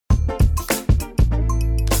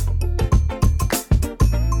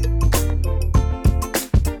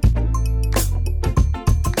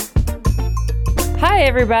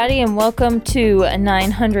everybody, and welcome to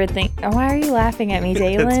 900 Things. Why are you laughing at me,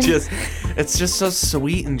 Dalen? It's just so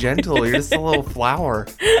sweet and gentle. You're just a little flower.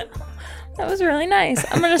 That was really nice.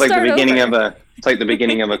 I'm gonna It's like start the beginning over. it's like the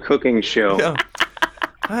beginning of a cooking show. Yeah.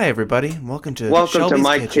 Hi, everybody. Welcome to Welcome to Shelby's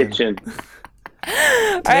my kitchen.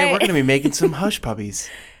 Today we're going to be making some hush puppies.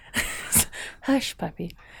 Hush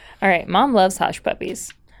puppy. All right, Mom loves hush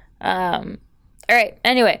puppies. All right.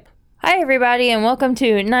 Anyway, hi everybody, and welcome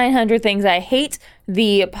to 900 Things I Hate,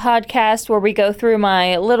 the podcast where we go through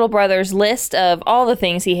my little brother's list of all the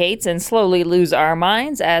things he hates and slowly lose our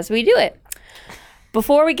minds as we do it.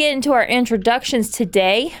 Before we get into our introductions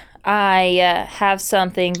today, I have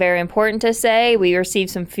something very important to say. We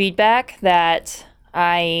received some feedback that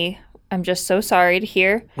I'm just so sorry to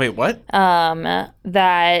hear. Wait, what?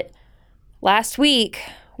 That last week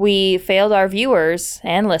we failed our viewers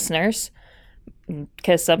and listeners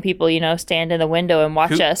because some people, stand in the window and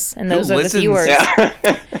watch us, and those are the viewers.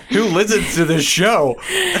 Yeah. Who listens to this show?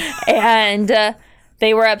 And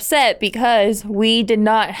they were upset because we did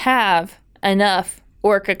not have enough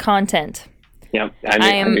Orca content. Yep,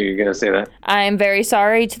 I knew you were going to say that. I am very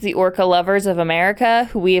sorry to the Orca lovers of America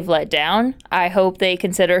who we have let down. I hope they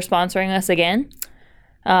consider sponsoring us again.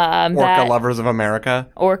 Orca lovers of America.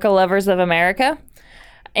 Orca lovers of America.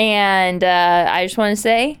 And I just want to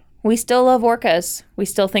say, we still love orcas. We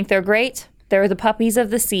still think they're great. They're the puppies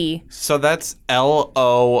of the sea. So that's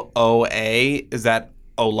L-O-O-A. Is that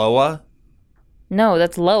Oloa? No,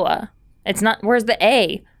 that's Loa. It's not. Where's the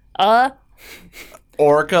A?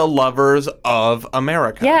 Orca lovers of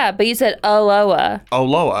America. Yeah, but you said Aloha.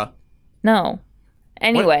 Oloa. No.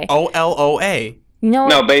 Anyway. O-L-O-A. You know what?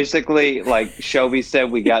 No, basically, like Shelby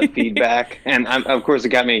said, we got feedback, and of course it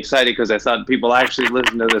got me excited because I thought people actually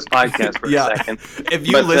listened to this podcast for a second. If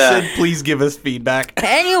you But, listen, please give us feedback.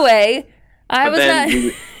 Anyway,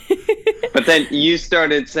 But then you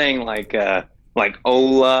started saying like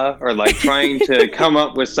Ola or like trying to come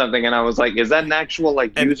up with something, and I was like, is that an actual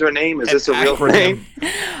username? Is this a real thing?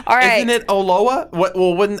 All right. Isn't it Oloa? What?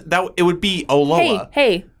 Well, wouldn't that? It would be Oloa.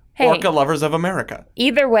 Hey. Orca lovers of America.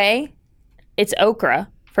 Either way, it's okra,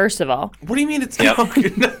 first of all. What do you mean it's Yep.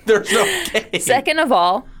 There's no K. Second of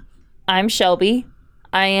all, I'm Shelby.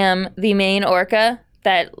 I am the main orca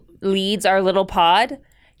that leads our little pod.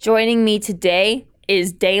 Joining me today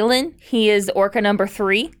is Dalen. He is orca number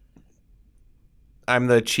 3. I'm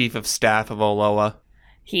the chief of staff of Oloa.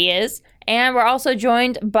 He is. And we're also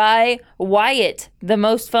joined by Wyatt, the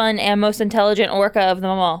most fun and most intelligent orca of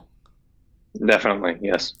them all. Definitely,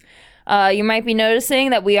 yes. You might be noticing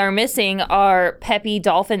that we are missing our peppy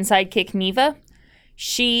dolphin sidekick, Neva.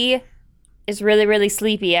 She is really, really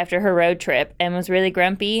sleepy after her road trip and was really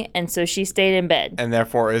grumpy, and so she stayed in bed. And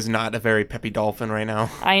therefore is not a very peppy dolphin right now.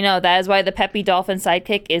 I know, that is why the peppy dolphin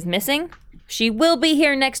sidekick is missing. She will be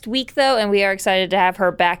here next week, though, and we are excited to have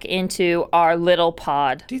her back into our little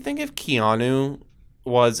pod. Do you think if Keanu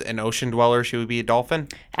was an ocean dweller, she would be a dolphin?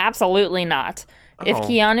 Absolutely not. If Oh.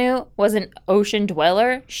 Keanu was an ocean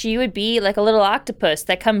dweller, she would be like a little octopus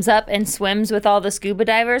that comes up and swims with all the scuba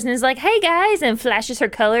divers and is like, hey guys, and flashes her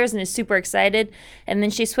colors and is super excited. And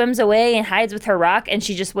then she swims away and hides with her rock, and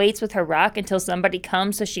she just waits with her rock until somebody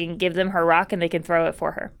comes so she can give them her rock and they can throw it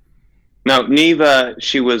for her. Now, Neva,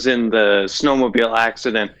 she was in the snowmobile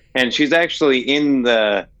accident, and she's actually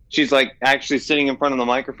she's like actually sitting in front of the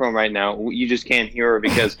microphone right now. You just can't hear her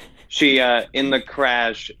because she, in the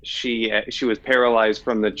crash, she was paralyzed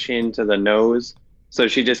from the chin to the nose, so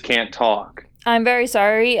she just can't talk. I'm very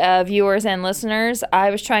sorry, viewers and listeners.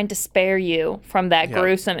 I was trying to spare you from that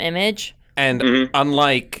gruesome image. And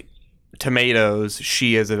unlike tomatoes,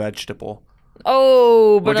 she is a vegetable.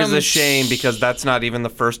 Oh, but Which is a shame because that's not even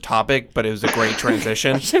the first topic, but it was a great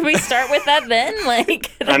transition. Should we start with that then?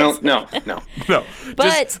 I don't know. No. No,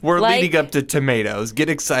 But, we're like- leading up to tomatoes. Get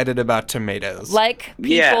excited about tomatoes. Like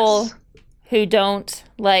people Yes. who don't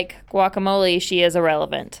like guacamole, she is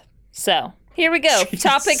irrelevant. So, here we go. Jesus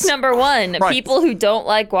Topic number 1. Christ. People who don't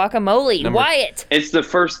like guacamole. Wyatt. It's the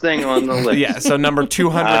first thing on the list. Yeah, so number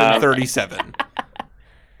 237.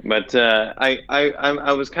 But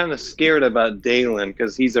I was kind of scared about Dalen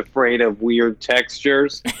because he's afraid of weird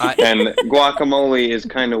textures, and guacamole is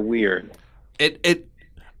kind of weird.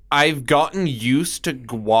 I've gotten used to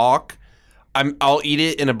guac. I'll eat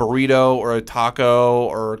it in a burrito or a taco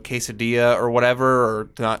or a quesadilla or whatever, or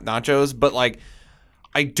nachos, but like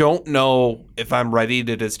I don't know if I'm ready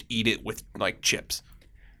to just eat it with like chips.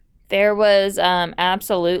 There was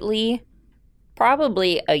absolutely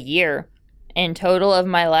probably a year in total of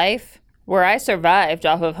my life where I survived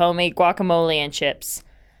off of homemade guacamole and chips.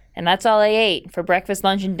 And that's all I ate for breakfast,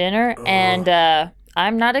 lunch, and dinner. And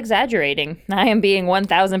I'm not exaggerating. I am being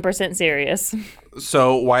 1,000% serious.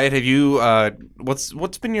 So, Wyatt, have you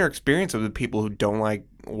what's been your experience with the people who don't like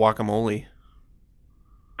guacamole?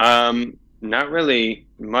 Not really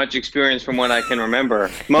much experience from what I can remember.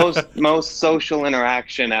 Most social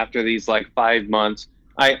interaction after these like 5 months,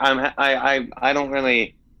 I don't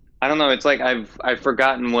really, I don't know. It's like I've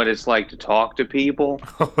forgotten what it's like to talk to people,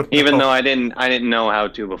 Oh, no. even though I didn't know how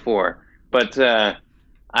to before. But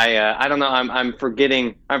I don't know. I'm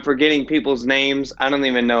forgetting people's names. I don't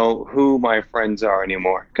even know who my friends are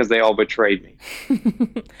anymore because they all betrayed me.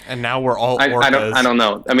 And now we're all I orcas. don't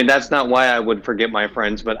know. I mean, that's not why I would forget my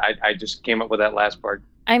friends, but I just came up with that last part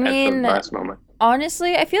I at the mean, last moment.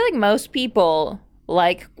 honestly, I feel like most people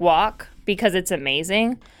like guac because it's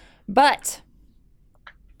amazing, but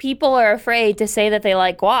people are afraid to say that they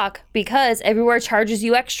like guac because everywhere charges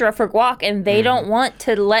you extra for guac, and they don't want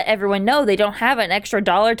to let everyone know they don't have an extra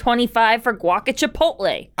 $1.25 for guac at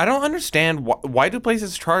Chipotle. I don't understand why do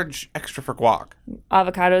places charge extra for guac?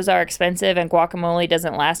 Avocados are expensive, and guacamole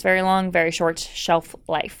doesn't last very long, very short shelf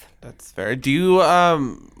life. That's fair. Do you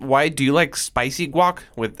why do you like spicy guac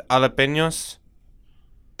with jalapenos?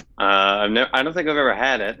 I don't think I've ever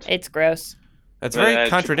had it. It's gross. That's But, very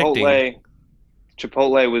contradicting.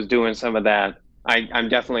 Chipotle was doing some of that. I'm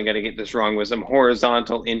definitely going to get this wrong. With some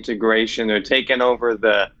horizontal integration, they're taking over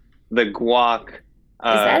the guac. Is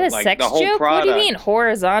that a like sex the whole joke? product. What do you mean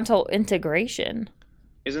horizontal integration?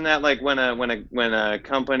 Isn't that like when a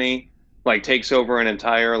company like takes over an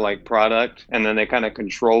entire like product and then they kind of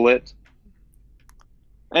control it?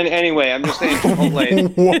 And anyway, I'm just saying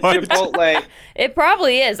Chipotle. What? Chipotle. It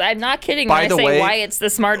probably is. I'm not kidding when By I the say way, Wyatt's the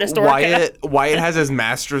smartest orca. Wyatt has his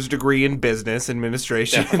master's degree in business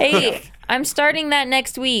administration. Hey, I'm starting that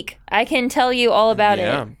next week. I can tell you all about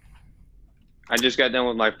Yeah. it. I just got done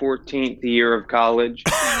with my 14th year of college.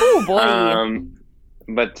 Oh boy.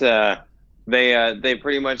 But they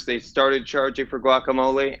pretty much they started charging for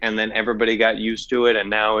guacamole, and then everybody got used to it, and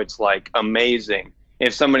now it's like amazing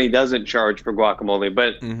if somebody doesn't charge for guacamole.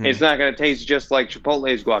 But it's not going to taste just like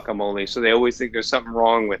Chipotle's guacamole, so they always think there's something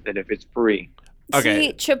wrong with it if it's free. Okay.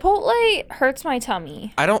 See, Chipotle hurts my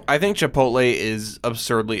tummy. I think Chipotle is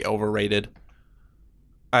absurdly overrated.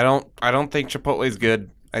 I don't think Chipotle is good.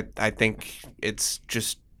 I think it's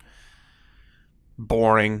just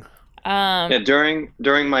boring. Yeah, during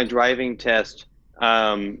my driving test,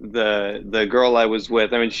 the girl I was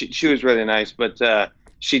with, I mean, she was really nice, but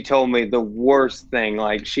she told me the worst thing.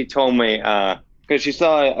 Like, she told me because she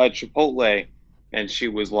saw a Chipotle, and she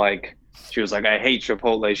was like, I hate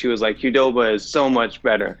Chipotle. She was like, Qdoba is so much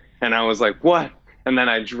better, and I was like, what? And then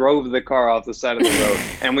I drove the car off the side of the road,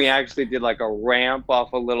 and we actually did like a ramp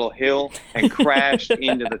off a little hill and crashed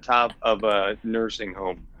into the top of a nursing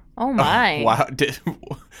home. Oh my. Wow. Did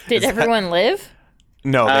is that- everyone live?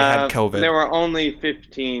 No, they had COVID. There were only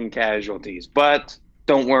 15 casualties, but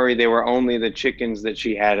don't worry, they were only the chickens that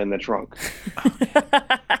she had in the trunk.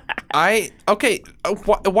 Okay.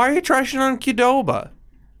 Why are you trashing on Qdoba?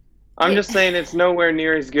 I'm just saying it's nowhere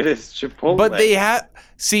near as good as Chipotle. But they have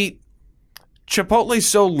Chipotle's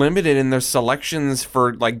so limited in their selections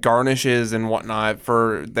for like garnishes and whatnot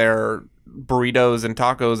for their burritos and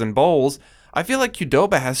tacos and bowls. I feel like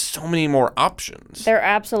Qdoba has so many more options. They're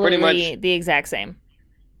absolutely Pretty much. the exact same.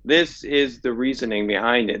 This is the reasoning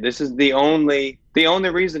behind it. This is the only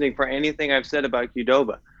reasoning for anything I've said about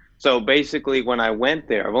Qdoba. So basically, when I went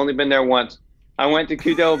there, I've only been there once. I went to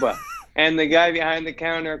Qdoba, and the guy behind the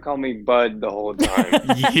counter called me Bud the whole time.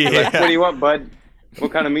 Like, what do you want, Bud?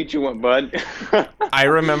 What kind of meat you want, Bud? I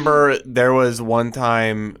remember there was one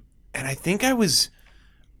time, and I think it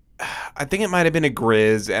might have been a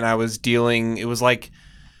Grizz, and I was dealing. It was like,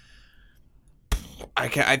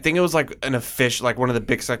 I think it was like an official, like one of the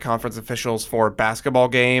Big Sky Conference officials for a basketball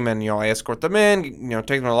game, and I escort them in, take them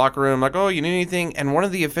to the locker room, like, oh, you need anything? And one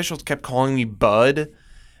of the officials kept calling me Bud,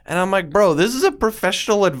 and I'm like, bro, this is a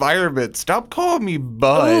professional environment. Stop calling me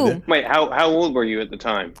Bud. Ooh. Wait, how old were you at the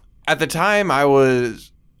time? At the time, I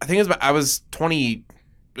was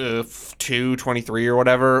 22, 23 or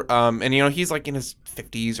whatever. And he's like in his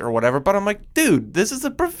 50s or whatever. But I'm like, dude, this is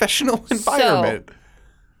a professional environment.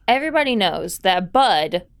 Everybody knows that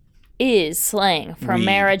Bud is slang for Weed.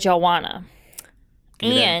 marijuana.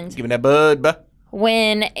 Give And me that bud.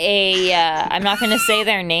 when I'm not going to say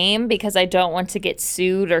their name because I don't want to get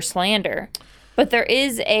sued or slander, but there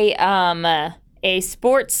is a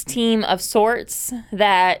sports team of sorts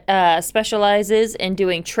that specializes in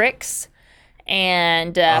doing tricks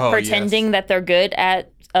and pretending that they're good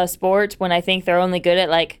at a sport when I think they're only good at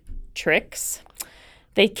like tricks.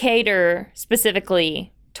 They cater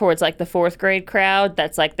specifically towards like the fourth grade crowd.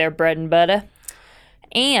 That's like their bread and butter.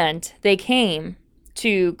 And they came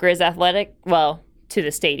to Grizz Athletic, well, to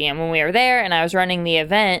the stadium when we were there, and I was running the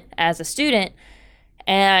event as a student.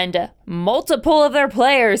 And multiple of their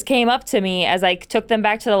players came up to me as I took them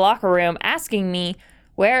back to the locker room asking me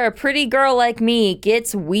where a pretty girl like me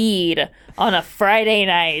gets weed on a Friday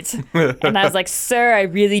night. And I was like, sir, I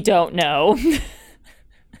really don't know.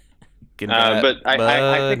 But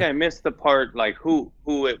I think I missed the part, like who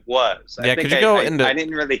it was. Yeah, could you go into I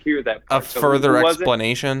didn't really hear that part. a further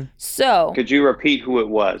explanation? So, could you repeat who it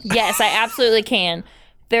was? yes, I absolutely can.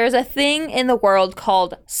 There's a thing in the world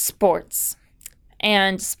called sports.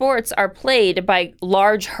 And sports are played by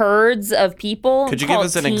large herds of people. Could you give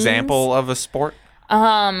us an teams. example of a sport?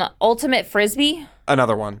 Ultimate Frisbee.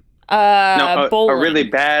 Another one. No, a Bowling. really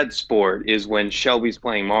bad sport is when Shelby's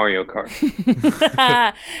playing Mario Kart.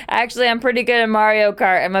 Actually, I'm pretty good at Mario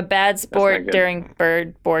Kart. I'm a bad sport good.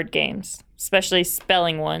 during board games, especially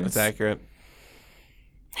spelling ones. That's accurate.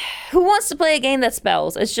 Who wants to play a game that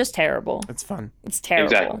spells? It's just terrible. It's fun. It's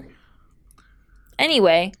terrible. Exactly.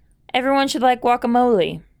 Anyway, everyone should like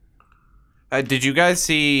guacamole. Did you guys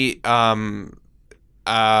see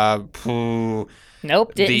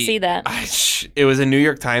Nope, didn't see that. It was a New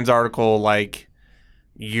York Times article like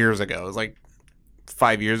years ago. It was like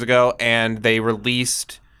 5 years ago, and they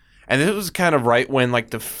released, and this was kind of right when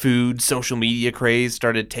like the food social media craze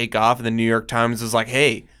started to take off, and the New York Times was like,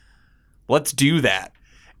 hey, let's do that.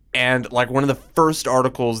 And like one of the first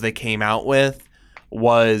articles they came out with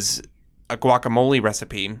was a guacamole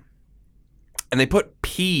recipe, and they put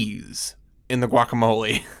peas in the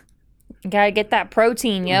guacamole. You gotta get that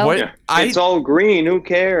protein, yo. What? Yeah. It's all green. Who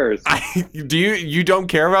cares? You don't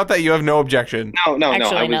care about that? You have no objection? No.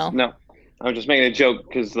 Actually, No. I was just making a joke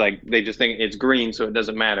because like they just think it's green, so it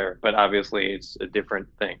doesn't matter. But obviously, it's a different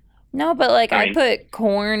thing. No, but like I Fine. put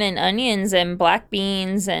corn and onions and black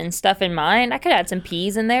beans and stuff in mine. I could add some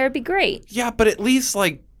peas in there. It'd be great. Yeah, but at least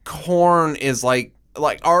like corn is like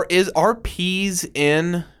are peas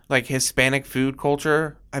in like Hispanic food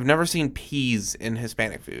culture? I've never seen peas in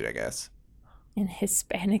Hispanic food, I guess. In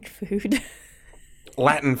Hispanic food.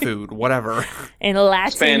 Latin food, whatever. In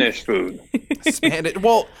Latin. Spanish food. Spanish.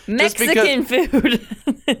 Well, just Mexican food.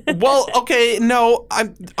 well, okay, no,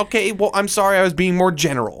 I'm sorry, I was being more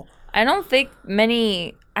general. I don't think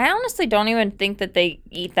I honestly don't even think that they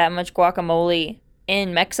eat that much guacamole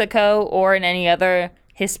in Mexico or in any other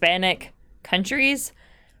Hispanic countries.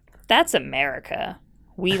 That's America.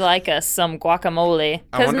 We like us some guacamole.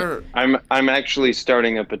 I wonder. I'm actually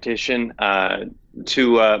starting a petition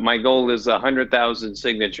to my goal is 100,000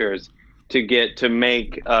 signatures to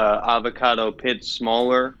make avocado pits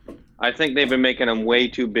smaller. I think they've been making them way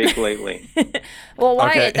too big lately. Well, why?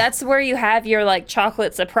 Okay. That's where you have your like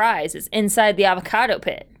chocolate surprise. It's inside the avocado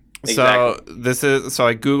pit. So so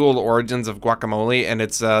I googled origins of guacamole, and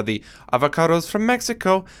it's the Avocados from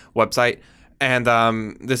Mexico website, and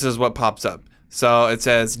this is what pops up. So it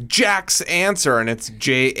says Jack's Answer, and it's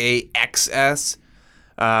JAXS.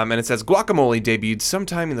 And it says guacamole debuted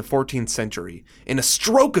sometime in the 14th century. In a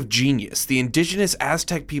stroke of genius, the indigenous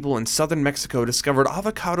Aztec people in southern Mexico discovered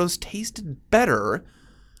avocados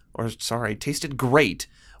tasted great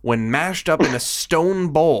when mashed up in a stone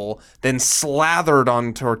bowl, then slathered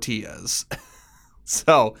on tortillas.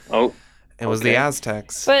 So it was the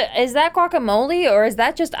Aztecs. But is that guacamole or is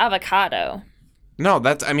that just avocado? No,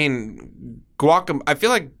 I feel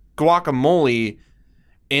like guacamole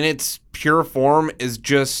in its pure form is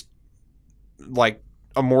just like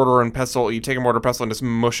a mortar and pestle. You take a mortar and pestle and just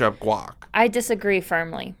mush up guac. I disagree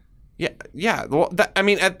firmly. Yeah. Well,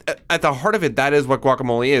 at the heart of it, that is what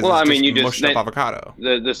guacamole is. Well, it's I mean, you just mushed up avocado.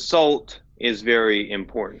 The salt is very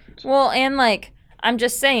important. Well, and like I'm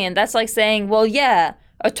just saying, that's like saying, well, yeah,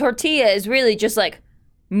 a tortilla is really just like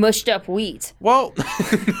mushed up wheat. Well,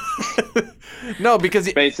 no,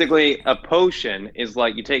 because Basically, a potion is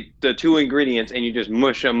like you take the two ingredients and you just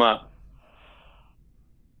mush them up.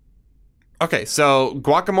 okay, so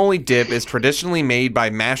guacamole dip is traditionally made by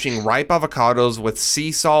mashing ripe avocados with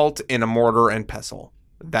sea salt in a mortar and pestle.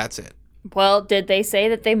 That's it. Well, did they say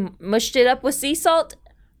that they mushed it up with sea salt?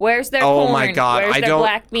 Where's their Oh corn? my God, Where's I their don't-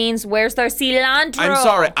 black beans? Where's their cilantro? I'm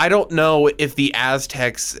sorry, I don't know if the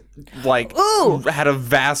Aztecs had a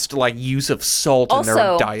vast use of salt in their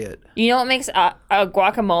Also, diet. You know what makes a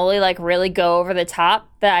guacamole like really go over the top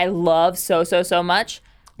that I love so much?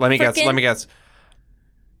 Let me guess. When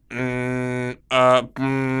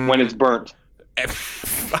it's burnt.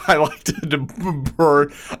 I like to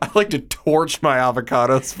burn. I like to torch my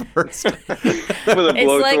avocados first. With a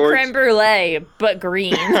It's like blowtorch. creme brulee, but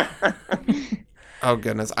green. Oh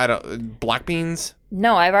goodness, I don't. Black beans.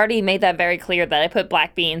 No, I've already made that very clear that I put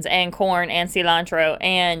black beans and corn and cilantro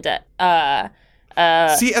and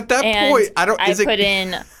See, at that and point, I don't. I put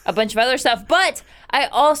in a bunch of other stuff, but I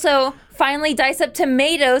also finally dice up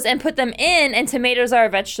tomatoes and put them in, and tomatoes are a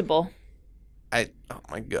vegetable. Oh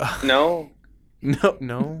my god. No.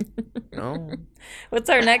 No. What's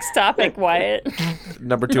our next topic, Wyatt?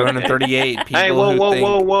 Number 238. People Hey, who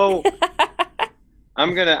think, whoa.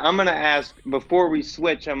 I'm gonna ask before we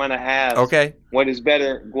switch. I'm gonna ask. Okay. What is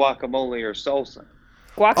better, guacamole or salsa?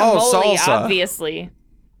 Guacamole, salsa. obviously.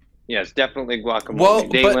 Yes, definitely guacamole. Well,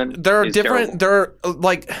 Dalen but there are is different. terrible. There are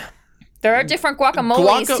like. There are different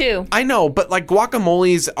guacamoles too. I know, but like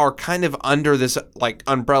guacamoles are kind of under this like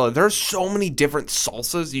umbrella. There's so many different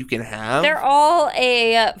salsas you can have. They're all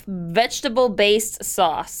a vegetable-based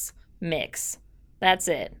sauce mix. That's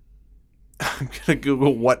it. I'm gonna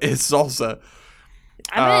Google what is salsa.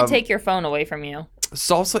 I'm going to take your phone away from you.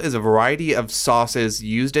 Salsa is a variety of sauces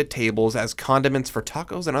used at tables as condiments for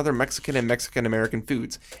tacos and other Mexican and Mexican-American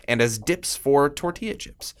foods, and as dips for tortilla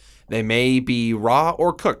chips. They may be raw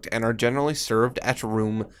or cooked and are generally served at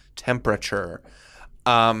room temperature.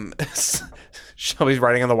 Shelby's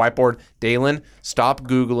writing on the whiteboard, Dalen, stop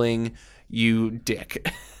Googling, you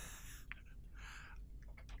dick.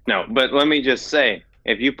 No, but let me just say,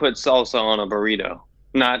 if you put salsa on a burrito,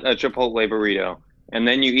 not a Chipotle burrito, and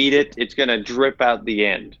then you eat it, it's going to drip out the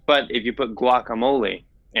end. But if you put guacamole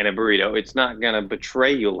in a burrito, it's not going to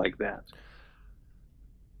betray you like that.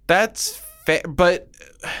 That's fair, but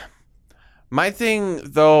my thing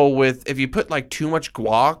though with if you put like too much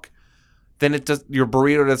guac, then it does your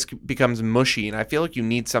burrito just becomes mushy, and I feel like you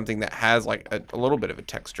need something that has like a little bit of a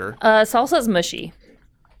texture. Salsa's mushy.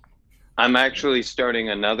 I'm actually starting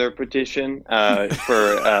another petition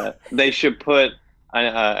for they should put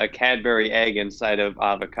a Cadbury egg inside of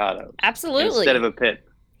avocados. Absolutely. Instead of a pit.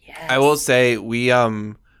 Yes. I will say we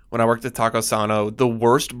when I worked at Taco Sano, the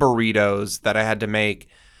worst burritos that I had to make,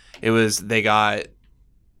 they got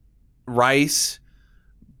rice,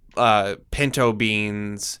 pinto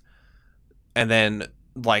beans, and then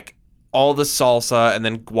like all the salsa, and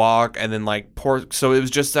then guac, and then like pork. So it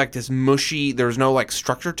was just like this mushy. There was no like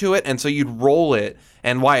structure to it, and so you'd roll it,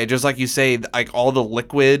 and just like you say, like all the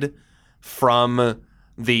liquid from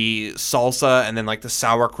the salsa and then like the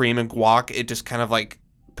sour cream and guac, it just kind of like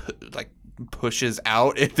pushes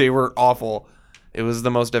out. If they were awful, it was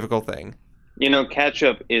the most difficult thing. You know,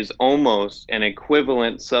 ketchup is almost an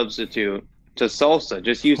equivalent substitute to salsa.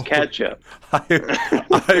 Just use ketchup.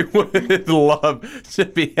 I would love to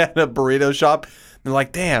be at a burrito shop. They're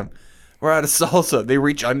like, damn, we're out of salsa. They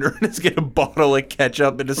reach under and just get a bottle of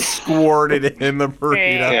ketchup and just squirt it in the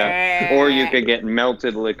burrito. Yeah. Or you could get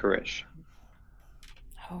melted licorice.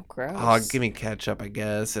 Oh, gross. Oh, give me ketchup, I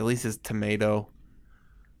guess. At least it's tomato.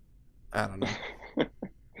 I don't know.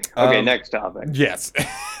 Okay, next topic. Yes.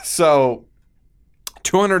 So,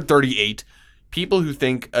 238 people who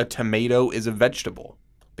think a tomato is a vegetable,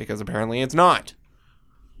 because apparently it's not.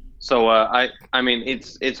 So I mean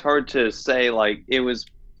it's hard to say. Like, it was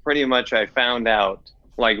pretty much I found out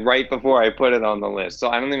like right before I put it on the list. So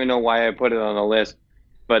I don't even know why I put it on the list,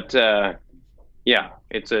 but yeah,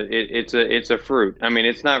 it's a fruit. I mean,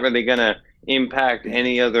 it's not really gonna impact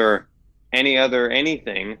any other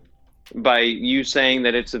anything by you saying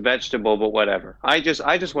that it's a vegetable, but whatever. I just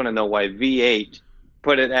want to know why V8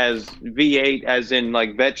 put it as V8 as in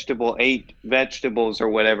like vegetable 8 vegetables or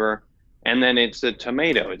whatever, and then it's a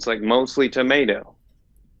tomato. It's like mostly tomato.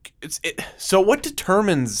 So what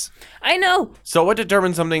determines? I know. So what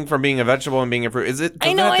determines something from being a vegetable and being a fruit? Is it?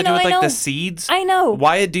 Does it have to do with like the seeds? I know.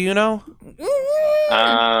 Wyatt, do you know?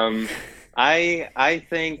 I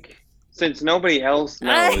think since nobody else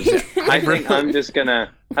knows, I think I'm just gonna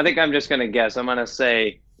guess. I'm gonna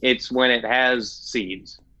say it's when it has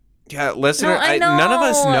seeds. Yeah, listener, No, I know. none of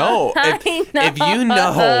us know. I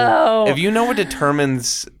If you know what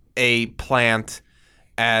determines a plant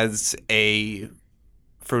as a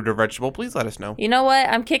fruit or vegetable, please let us know. You know what?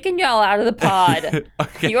 I'm kicking y'all out of the pod.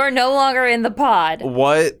 Okay. You are no longer in the pod.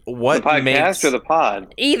 What The podcast makes or the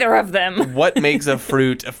pod? Either of them. what makes a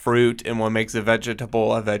fruit, and what makes a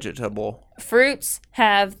vegetable a vegetable? Fruits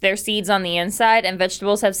have their seeds on the inside, and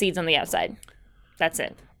vegetables have seeds on the outside. That's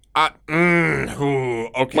it.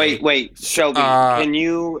 Okay. Wait, Shelby, can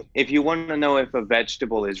you, if you want to know if a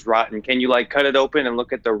vegetable is rotten, can you like cut it open and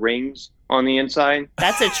look at the rings on the inside?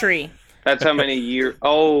 That's a tree. That's how many years.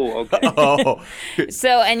 Oh, okay. Oh,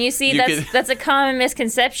 So, and you see, You that's a common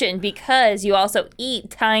misconception because you also eat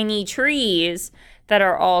tiny trees that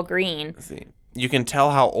are all green. see. You can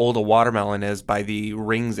tell how old a watermelon is by the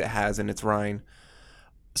rings it has in its rind.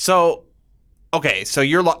 So, Okay, so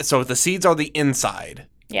so if the seeds are the inside,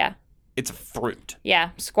 Yeah. it's a fruit.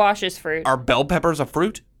 Yeah. Squash is fruit. Are bell peppers a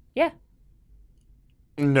fruit? Yeah.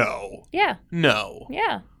 No. Yeah. No.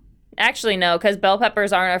 Yeah. Actually, no, because bell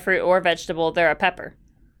peppers aren't a fruit or vegetable. They're a pepper.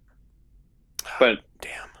 But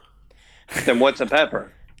Damn. then what's a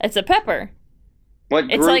pepper? It's a pepper. What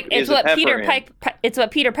It's group like is it's a what pepper Peter in? It's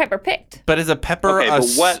what Peter Pepper picked. But is a pepper Okay, but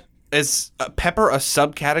what? is a pepper a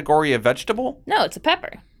subcategory of vegetable? No, it's a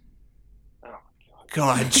pepper.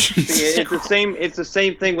 God, See, Jesus. it's the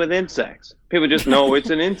same thing with insects. People just know it's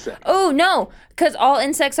an insect. Oh no, because all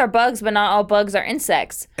insects are bugs, but not all bugs are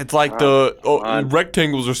insects. It's like God.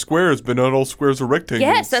 rectangles are squares, but not all squares are rectangles.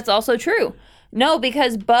 Yes, that's also true. No,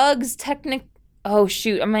 because bugs Oh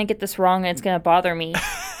shoot, I'm gonna get this wrong and it's gonna bother me.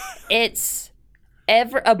 It's a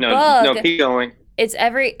No, bug. no, keep going. It's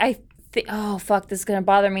oh fuck, this is gonna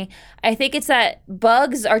bother me. I think it's that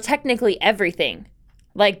bugs are technically everything.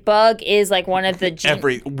 Like bug is like one of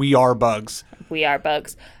the we are bugs. we are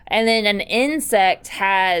bugs, and then an insect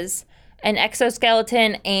has an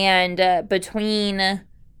exoskeleton and between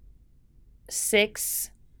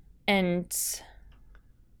 6 and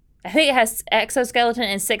I think it has exoskeleton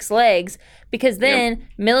and 6 legs, because then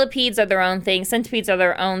millipedes are their own thing, centipedes are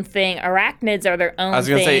their own thing, arachnids are their own thing. I was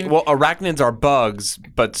gonna say, well, arachnids are bugs,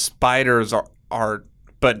 but spiders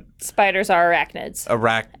but Spiders are arachnids.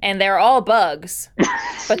 and they're all bugs,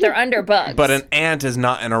 but they're under bugs. But an ant is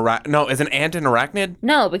not an No, is an ant an arachnid?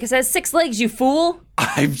 No, because it has 6 legs, you fool.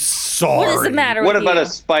 I'm sorry. What is the matter What with about you? a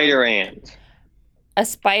spider ant? A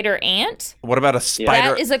spider ant? What about a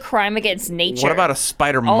spider? That is a crime against nature. What about a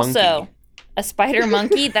spider monkey? Also, a spider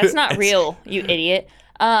monkey? That's not real, you idiot.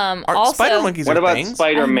 Also, spider monkeys What are about things?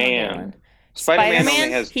 I know Spider-Man? one. Spider-Man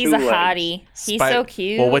only has he's two a legs. hottie. He's so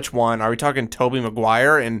cute. Well, which one? Are we talking Tobey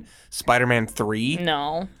Maguire and Spider-Man 3?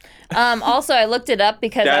 No. Also, I looked it up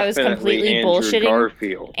because I was Definitely completely Andrew bullshitting.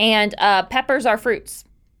 Garfield. And peppers are fruits.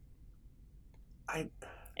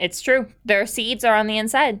 It's true. Their seeds are on the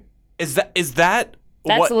inside. Is that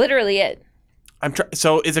That's what literally it.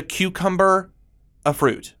 So is a cucumber a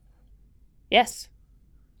fruit? Yes.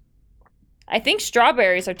 I think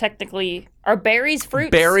strawberries are berries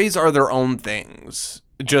fruits? Berries are their own things.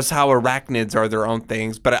 Just how arachnids are their own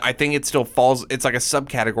things, but I think it still falls. It's like a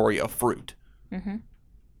subcategory of fruit. Mm-hmm.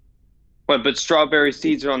 But strawberry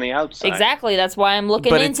seeds are on the outside. Exactly. That's why I'm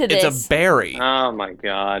looking But into it's this. a berry. Oh my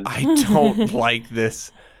god. I don't like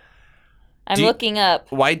this. I'm do you- looking up.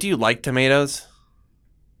 Why do you like tomatoes?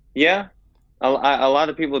 Yeah. A lot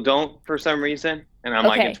of people don't for some reason, and I'm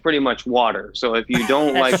like, Okay. it's pretty much water. So if you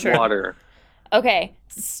don't That's like true. water, Okay,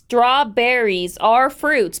 strawberries are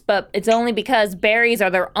fruits, but it's only because berries are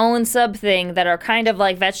their own sub thing that are kind of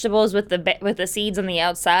like vegetables with the seeds on the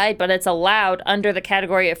outside, but it's allowed under the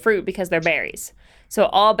category of fruit because they're berries. So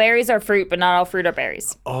all berries are fruit, but not all fruit are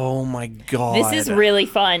berries. Oh my god. This is really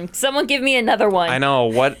fun. Someone give me another one. I know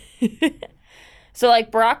what So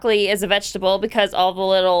like broccoli is a vegetable because all the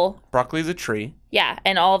little broccoli's a tree.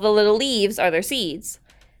 and all the little leaves are their seeds.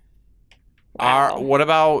 Wow. What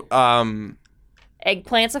about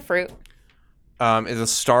Eggplant's a fruit. is a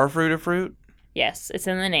star fruit a fruit? Yes, it's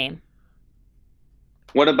in the name.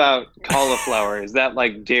 what about cauliflower? Is that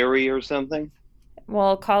like dairy or something?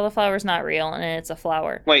 Well, cauliflower's not real and it's a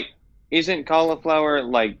flower. Wait, isn't cauliflower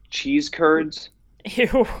like cheese curds?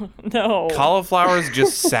 Ew, no. Cauliflower is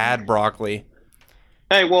just sad broccoli.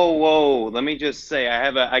 Hey, whoa! Let me just say,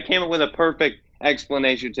 I came up with a perfect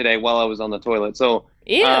explanation today while I was on the toilet. So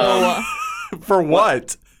Ew. For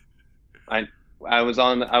what? I was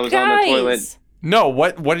on the Guys. toilet. No,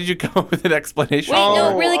 what did you come up with an explanation? Wait, no,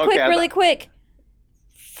 Oh, really okay, quick, I really quick.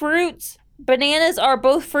 Fruits, bananas are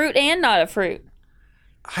both fruit and not a fruit.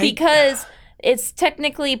 Because it's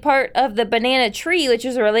technically part of the banana tree, which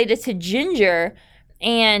is related to ginger.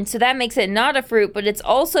 And so that makes it not a fruit, but it's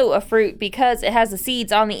also a fruit because it has the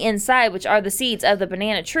seeds on the inside, which are the seeds of the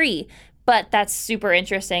banana tree. But that's super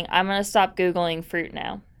interesting. I'm going to stop Googling fruit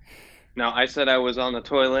now. No, I said I was on the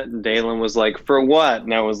toilet, and Dalen was like, "For what?"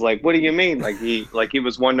 And I was like, "What do you mean?" Like he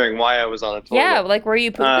was wondering why I was on the toilet. Yeah, like were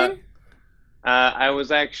you pooping? I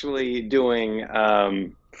was actually doing. I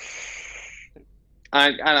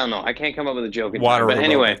don't know. I can't come up with a joke. In Water time, but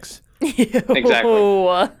anyway, aerobics. Exactly.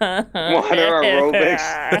 Water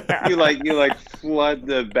aerobics. you like flood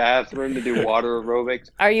the bathroom to do water aerobics.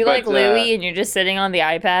 Are you But, like Louie and you're just sitting on the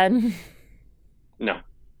iPad? No,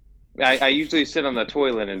 I usually sit on the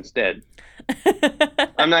toilet instead.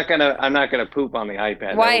 I'm not gonna poop on the iPad.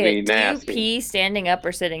 That would be Wyatt, do you nasty. pee standing up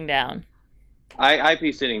or sitting down? I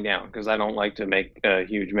pee sitting down because I don't like to make a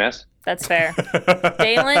huge mess. That's fair.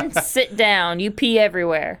 Dalen, sit down. You pee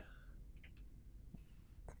everywhere.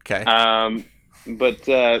 Okay. But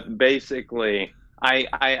basically,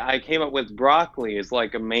 I came up with broccoli as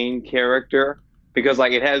like a main character because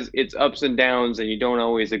like it has its ups and downs and you don't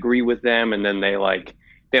always agree with them, and then they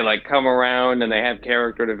come around and they have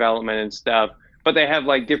character development and stuff, but they have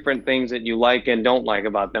like different things that you like and don't like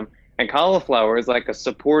about them. And cauliflower is like a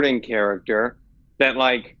supporting character that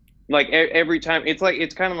every time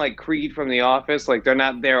it's kind of like Creed from The Office, like they're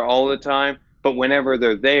not there all the time, but whenever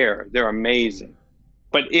they're there, they're amazing.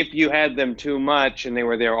 But if you had them too much and they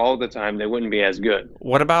were there all the time, they wouldn't be as good.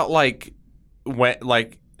 What about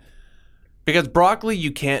because broccoli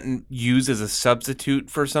you can't use as a substitute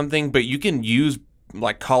for something, but you can use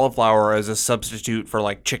like cauliflower as a substitute for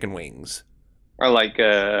like chicken wings. Or like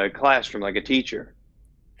a classroom, like a teacher.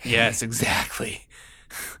 Yes, exactly.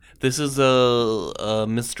 This is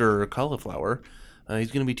Mr. Cauliflower. He's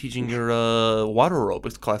going to be teaching your water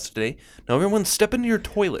aerobics class today. Now, everyone, step into your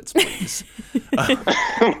toilets, please.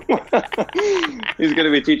 He's going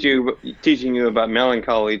to be teaching you about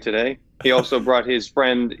melancholy today. He also brought his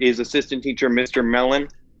assistant teacher, Mr. Melon.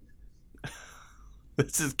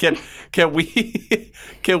 This is can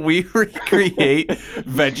we recreate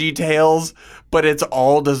Veggie Tales, but it's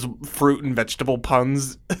all just fruit and vegetable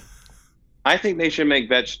puns? I think they should make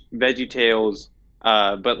Veggie Tales,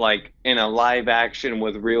 but like in a live action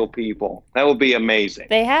with real people. That would be amazing.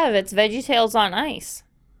 They have. It's VeggieTales on ice.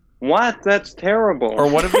 What? That's terrible. Or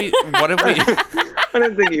what if we I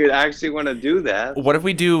don't think you'd actually want to do that. What if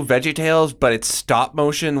we do Veggie Tales, but it's stop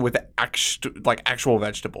motion with actual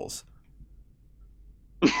vegetables?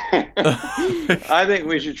 I think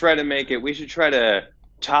we should try to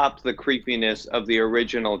top the creepiness of the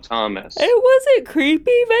original Thomas. It wasn't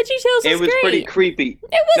creepy. VeggieTales It was great. pretty creepy.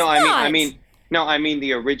 It was No, I mean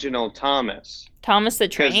the original Thomas. Thomas the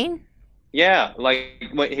Train? Yeah,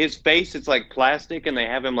 like his face, it's like plastic, and they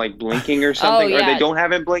have him like blinking or something, Oh, yeah. or they don't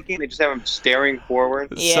have him blinking; they just have him staring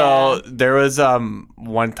forward. Yeah. So there was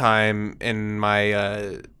one time in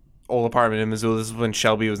my old apartment in Missoula. This is when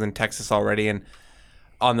Shelby was in Texas already, and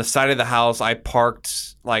on the side of the house, I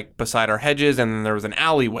parked like beside our hedges, and then there was an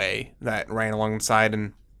alleyway that ran alongside,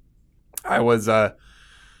 and I was I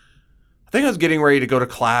think I was getting ready to go to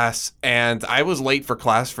class, and I was late for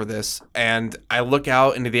class for this, and I look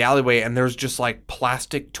out into the alleyway, and there's just like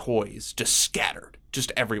plastic toys just scattered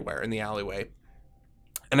just everywhere in the alleyway.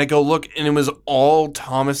 And I go look, and it was all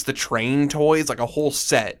Thomas the Train toys, like a whole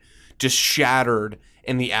set just shattered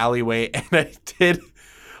in the alleyway. And I did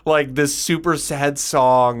like this super sad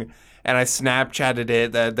song, and I Snapchatted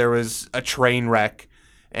it that there was a train wreck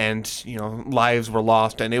and, you know, lives were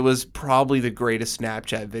lost. And it was probably the greatest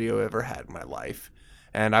Snapchat video I ever had in my life.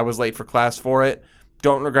 And I was late for class for it.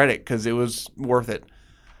 Don't regret it because it was worth it.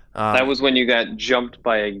 That was when you got jumped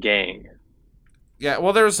by a gang. Yeah,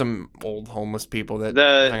 well, there were some old homeless people that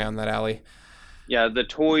hung out in that alley. Yeah, the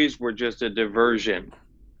toys were just a diversion.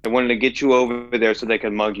 They wanted to get you over there so they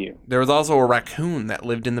could mug you. There was also a raccoon that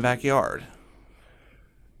lived in the backyard.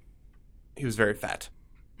 He was very fat.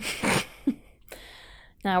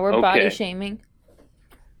 Now we're body shaming.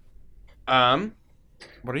 What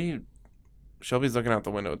are you... Shelby's looking out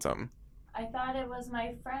the window at something. I thought it was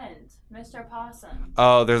my friend, Mr. Possum.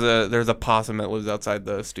 Oh, there's a possum that lives outside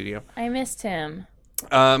the studio. I missed him.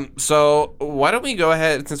 So why don't we go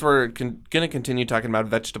ahead, since we're gonna continue talking about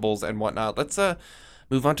vegetables and whatnot, let's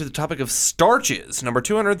move on to the topic of starches. Number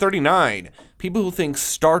 239. People who think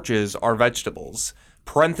starches are vegetables.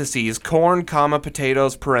 Parentheses, corn, comma,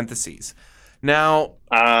 potatoes, parentheses. Now,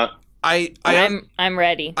 I'm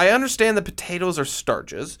ready. I understand that potatoes are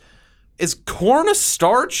starches. Is corn a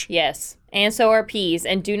starch? Yes, and so are peas.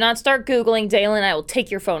 And do not start Googling, Dalen. I will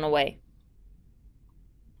take your phone away.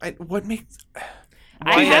 What makes...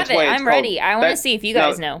 I have it. I'm ready. I want to see if you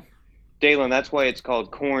guys know. Dalen, that's why it's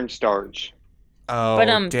called cornstarch. Oh, but,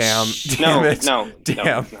 damn it. No.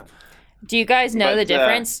 Do you guys know the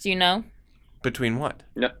difference? Do you know? Between what?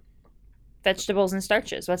 No. Vegetables and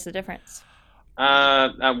starches. What's the difference?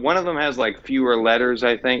 One of them has like fewer letters,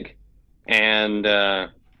 I think, and I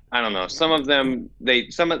don't know. Some of them,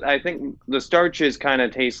 I think the starches kind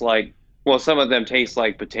of taste like. Well, some of them taste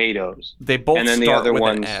like potatoes. They both and then start the other with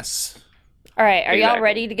ones, an S. All right, are y'all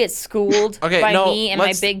ready to get schooled by me and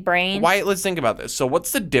my big brain? Let's think about this. So,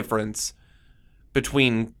 what's the difference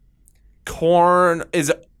between corn?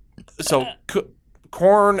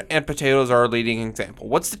 Corn and potatoes are a leading example.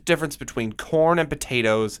 What's the difference between corn and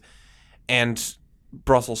potatoes and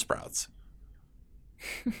Brussels sprouts?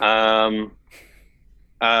 Some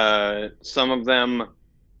of them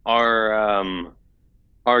are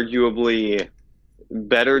arguably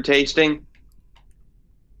better tasting.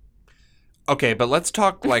 Okay, but let's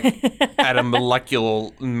talk like at a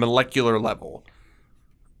molecular level.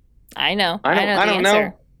 I know. I know don't the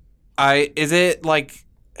know. answer. Is it like?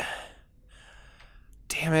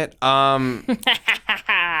 Damn it.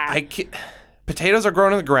 Potatoes are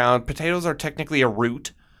grown in the ground. Potatoes are technically a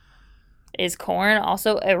root. Is corn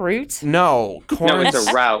also a root? No, corn. No, it's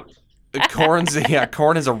a route. Corn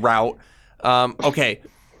is a route. Okay.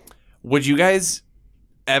 Would you guys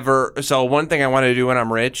ever? So one thing I want to do when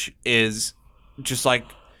I'm rich is just like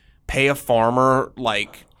pay a farmer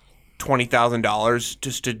like $20,000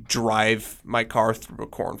 just to drive my car through a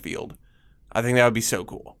cornfield. I think that would be so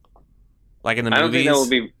cool. Like in the I don't movies.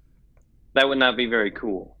 think that would not be very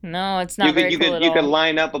cool. No, it's not very cool at You all. could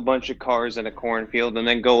line up a bunch of cars in a cornfield and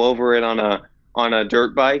then go over it on a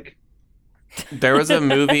dirt bike. There was a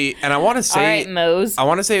movie, and I want to All say, right, Mose. I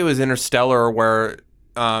want to say it was Interstellar, where,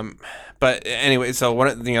 but anyway, so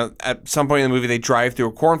at some point in the movie, they drive through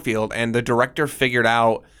a cornfield, and the director figured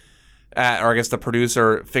out, or I guess the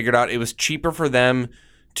producer figured out, it was cheaper for them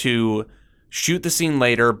to shoot the scene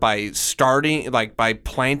later by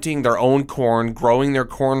planting their own corn, growing their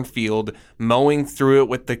cornfield, mowing through it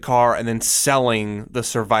with the car, and then selling the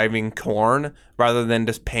surviving corn rather than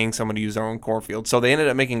just paying someone to use their own cornfield. So they ended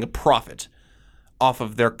up making a profit off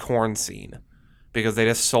of their corn scene because they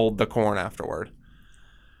just sold the corn afterward.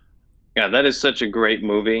 Yeah, that is such a great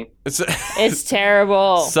movie. It's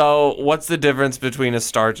terrible. So what's the difference between a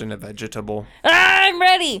starch and a vegetable? I'm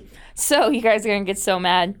ready. So you guys are going to get so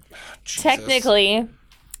mad. Jesus. Technically,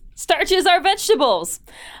 starches are vegetables.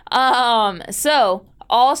 So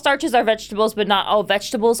all starches are vegetables, but not all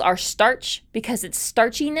vegetables are starch because it's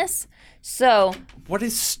starchiness. So What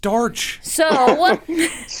is starch?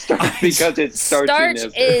 Because it's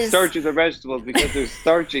starchiness. Starches are vegetables because there's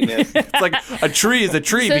starchiness. It's like a tree is a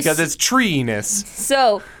tree So because it's treeness.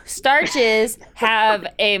 So starches have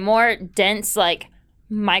a more dense, like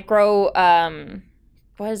micro.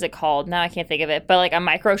 What is it called? Now I can't think of it, but like a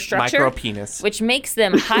microstructure, Micropenis. which makes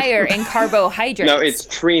them higher in carbohydrates. No, it's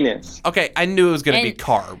treeness. Okay, I knew it was going to be And-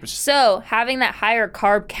 carbs. So having that higher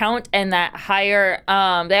carb count and that higher,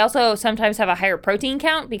 they also sometimes have a higher protein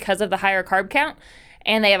count because of the higher carb count,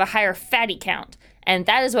 and they have a higher fatty count, and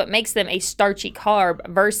that is what makes them a starchy carb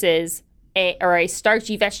versus a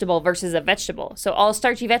starchy vegetable versus a vegetable. So all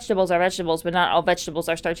starchy vegetables are vegetables, but not all vegetables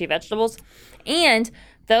are starchy vegetables, and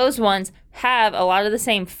those ones have a lot of the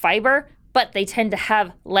same fiber, but they tend to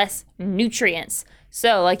have less nutrients.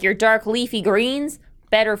 So like your dark leafy greens,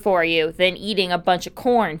 better for you than eating a bunch of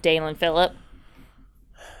corn, Dalen Phillip.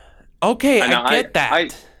 Okay, know, I get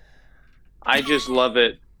that. I just love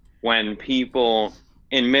it when people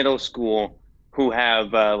in middle school who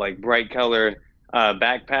have like bright color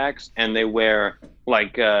backpacks and they wear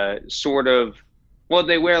like they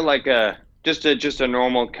wear like just a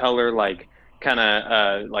normal color like kind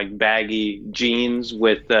of like baggy jeans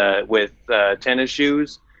with tennis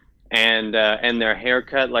shoes and their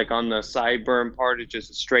haircut like on the sideburn part is just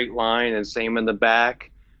a straight line and same in the back.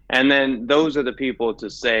 And then those are the people to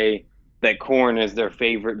say that corn is their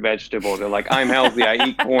favorite vegetable. They're like, I'm healthy, I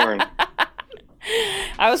eat corn.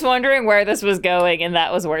 I was wondering where this was going, and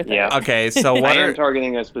that was worth it. Yeah. Okay, so I what am are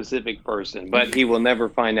targeting a specific person, but he will never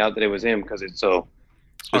find out that it was him because it's so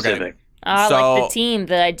specific. Like So- the team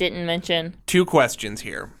that I didn't mention. two questions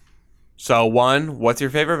here? So one, what's your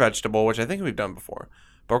favorite vegetable, which I think we've done before,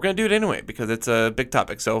 but we're going to do it anyway because it's a big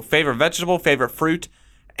topic. So favorite vegetable, favorite fruit,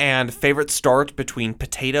 and favorite starch between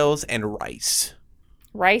potatoes and rice.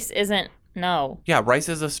 Rice isn't, no. Yeah, rice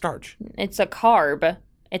is a starch. It's a carb.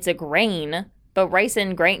 It's a grain. But rice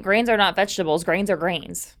and grains are not vegetables. Grains are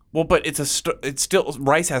grains. Well, but it's still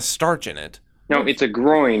rice has starch in it. No, it's a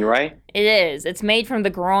groin, right? It is. It's made from the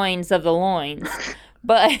groins of the loins.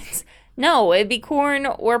 But no, it'd be corn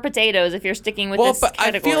or potatoes if you're sticking with Well, this but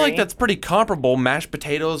category. I feel like that's pretty comparable. Mashed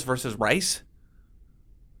potatoes versus rice.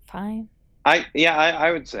 Fine. I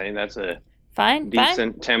would say that's a Fine.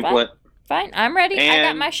 decent template. Fine. I'm ready. I got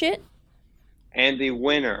And- my shit. And the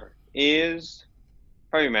winner is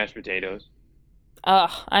probably mashed potatoes.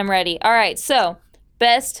 Oh, I'm ready. All right. So,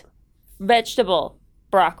 best vegetable,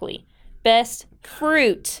 broccoli. Best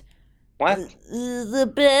fruit. What? The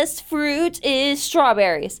best fruit is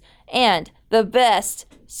strawberries. And the best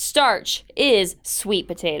starch is sweet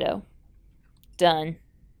potato. Done.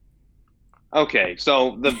 Okay,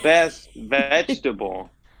 so the best vegetable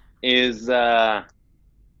is I'm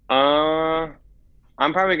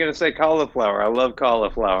probably gonna say cauliflower. I love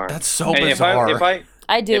cauliflower. That's so And bizarre.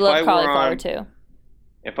 I do If love I were cauliflower on- too.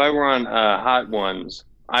 if I were on Hot Ones,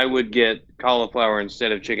 I would get cauliflower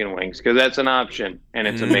instead of chicken wings because that's an option and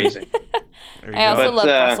it's amazing. There you I also go. But, love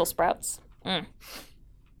Brussels sprouts.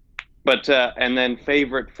 But and then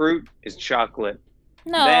favorite fruit is chocolate.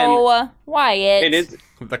 No, Wyatt. It is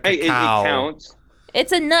The Hey, it cacao. counts.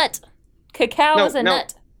 It's a nut. Cacao No, is a no.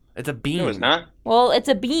 nut. It's a bean. No, it's not. Well, it's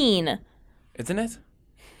a bean. Isn't it?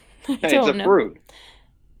 I Hey, it's don't a know. fruit.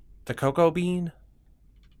 The cocoa bean?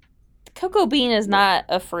 Cocoa bean is not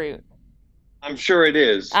a fruit. I'm sure it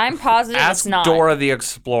is. I'm positive Ask it's not. Dora the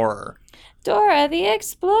Explorer. Dora the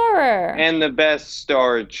Explorer. And the best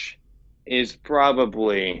starch is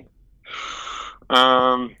probably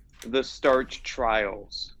the Starch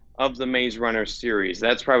Trials of the Maze Runner series.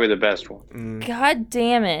 That's probably the best one. Mm, God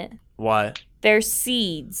damn it. what? They're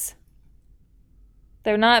seeds.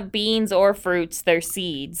 They're not beans or fruits, they're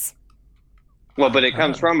seeds. Well, but it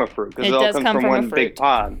comes from a fruit because It it all does comes come from from a one big fruit.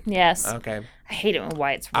 pod. Yes. Okay. I hate it when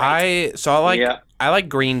Wyatt's right. Yeah. I like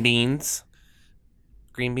green beans.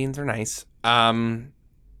 Green beans are nice.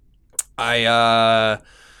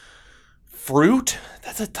 Fruit?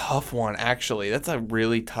 That's a tough one, actually. That's a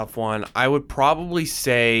really tough one. I would probably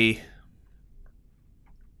say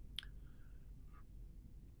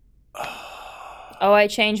Oh, I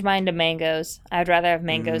changed mine to mangoes. I'd rather have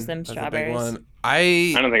mangoes than that's a big strawberries. one.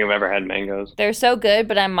 I don't think I've ever had mangoes. They're so good,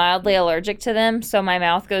 but I'm mildly allergic to them, so my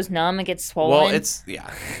mouth goes numb and gets swollen. Well, it's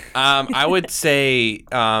yeah. I would say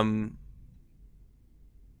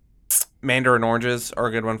mandarin oranges are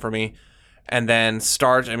a good one for me, and then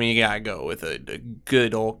starch. I mean, you gotta go with a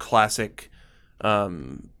good old classic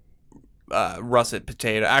russet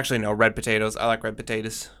potato. Actually, no, red potatoes. I like red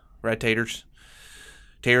potatoes, red taters,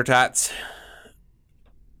 tater tots.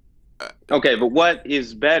 Okay, but what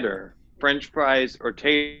is better, French fries or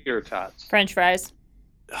tater tots? French fries.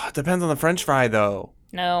 It depends on the French fry, though.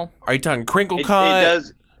 No. Are you talking crinkle It cut?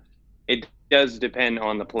 does depend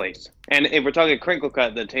on the place. And if we're talking crinkle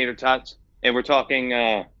cut, the tater tots, if we're talking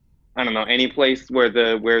I don't know, any place where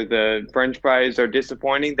the French fries are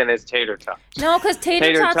disappointing, then it's tater tots. No, because tater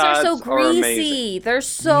Tater tots are so tots are amazing. greasy. They're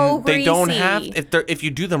so greasy. They don't have if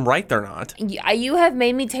you do them right, they're not. You have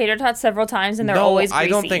made me tater tots several times, and they're No, always greasy. I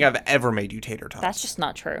don't think I've ever made you tater tots. That's just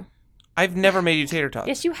not true. I've never made you tater tots.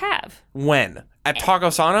 Yes, you have. When? At Taco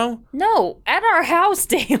Sano? No, at our house,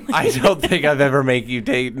 Daily. I don't think I've ever made you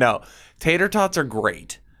No. Tater tots are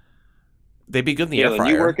great. They'd be good in the air Dylan,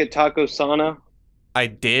 fryer. you work at Taco Sana? I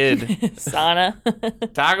did. Sana.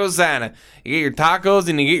 Taco Sana. You get your tacos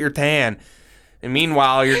and you get your tan. And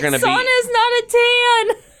meanwhile, you're going to be... Sana's not a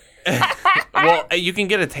tan. Well, you can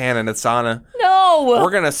get a tan in a sauna. No.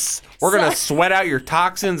 We're gonna sweat out your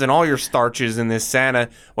toxins and all your starches in this sauna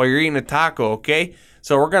while you're eating a taco, okay?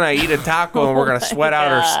 So we're gonna eat a taco and we're gonna sweat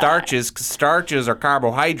out our God. starches, because starches are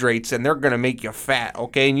carbohydrates and they're gonna make you fat,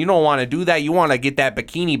 okay? And you don't want to do that. You want to get that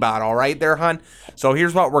bikini bod, all right, there, hun? So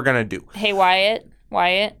here's what we're gonna do. Hey, Wyatt.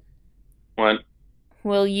 What?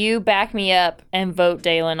 Will you back me up and vote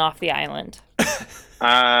Dalen off the island?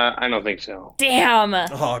 I don't think so. Damn.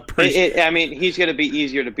 Oh, appreciate I mean, he's going to be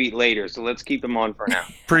easier to beat later, so let's keep him on for now.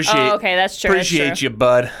 Oh, okay, that's true. appreciate you,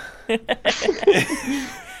 bud. Do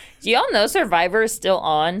y'all know Survivor is still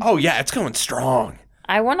on? Oh yeah, it's going strong.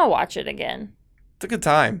 I want to watch it again. It's a good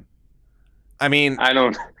time. I mean, I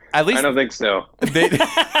don't at least think so. they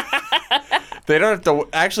they don't have to.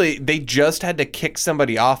 Actually, they just had to kick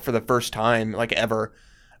somebody off for the first time, like ever.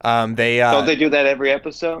 Don't they do that every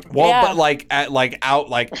episode? Well, Yeah. but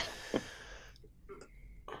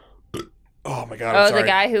oh my god! I'm Oh, sorry. the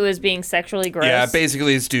guy who was being sexually gross? Yeah,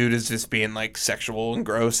 basically, this dude is just being like sexual and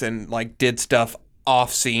gross and like did stuff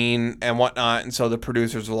off scene and whatnot. And so the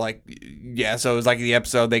producers were like, yeah. So it was like the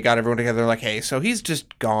episode they got everyone together, like, hey, so he's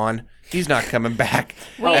just gone. He's not coming back.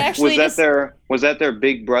 We actually was that their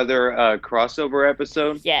Big Brother crossover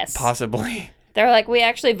episode? Yes. Possibly. They're like, we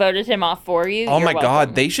actually voted him off for you. Oh You're my welcome.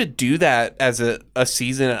 god, they should do that as a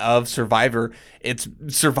season of Survivor. It's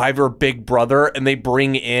Survivor Big Brother, and they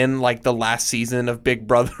bring in like the last season of Big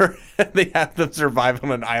Brother. They have them survive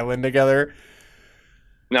on an island together.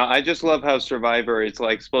 No, I just love how Survivor is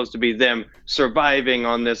like supposed to be them surviving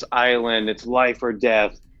on this island. It's life or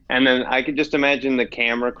death. And then I could just imagine the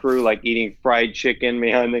camera crew like eating fried chicken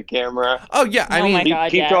behind the camera. Oh yeah, I Oh mean, my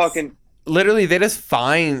God, Keep yes. talking. literally they just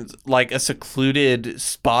find like a secluded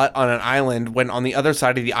spot on an island when on the other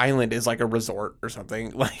side of the island is like a resort or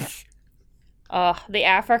something. Like, The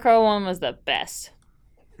Africa one was the best.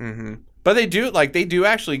 but they do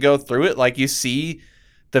actually go through it. Like, you see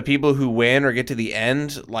the people who win or get to the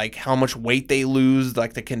end, like how much weight they lose,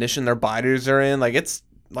 like the condition their bodies are in. Like, it's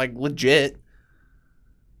like legit.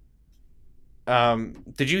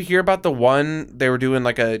 Did you hear about the one they were doing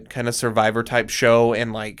like a kind of Survivor type show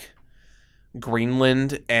in like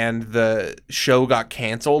Greenland, and the show got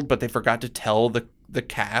canceled, but they forgot to tell the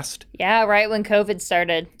cast? Yeah, right when COVID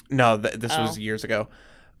started. No, this was Oh. years ago.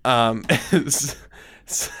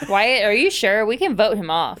 Wyatt, are you sure? We can vote him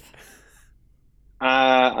off.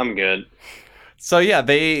 I'm good. So yeah,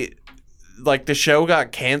 the show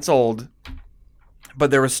got canceled,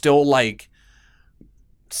 but there was still like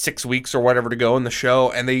 6 weeks or whatever to go in the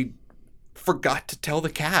show, and they forgot to tell the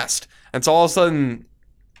cast. And so all of a sudden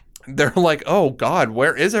they're like, oh God,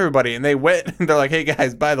 where is everybody? And they went and they're like, hey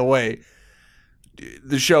guys, by the way,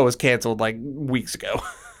 the show was canceled like weeks ago.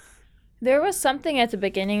 There was something at the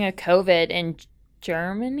beginning of COVID in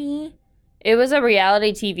Germany. It was a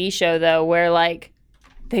reality TV show, though, where, like,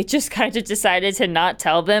 they just kind of decided to not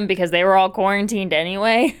tell them because they were all quarantined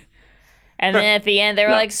anyway. And then at the end, they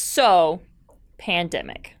were like, so,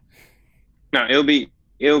 pandemic. No, it'll be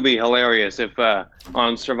hilarious if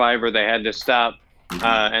on Survivor they had to stop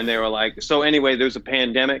and they were like, so anyway, there's a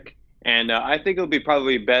pandemic, and I think it would be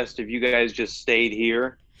probably best if you guys just stayed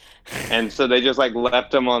here. And so they just like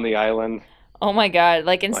left them on the island. Oh my God!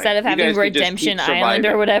 Like instead of having Redemption Island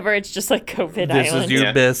or whatever, it's just like COVID Island. This is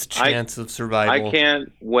your best chance of survival. I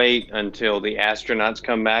can't wait until the astronauts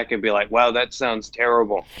come back and be like, "Wow, that sounds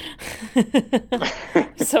terrible."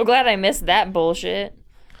 So glad I missed that bullshit.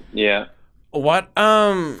 Yeah. What?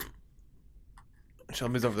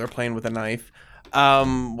 Shelby's over there playing with a knife. Why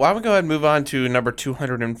don't we go ahead and move on to number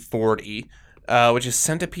 240, which is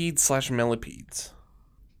centipedes/millipedes.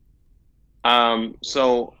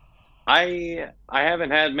 So I haven't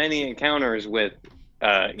had many encounters with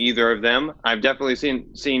either of them. I've definitely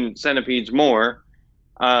seen centipedes more.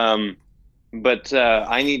 But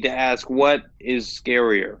I need to ask, what is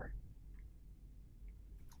scarier?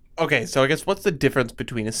 Okay, so I guess what's the difference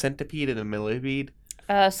between a centipede and a millipede?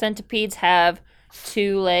 Centipedes have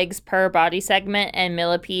 2 legs per body segment, and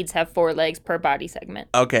millipedes have 4 legs per body segment.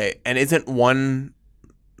 Okay, and isn't one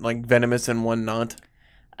like venomous and one not?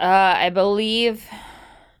 I believe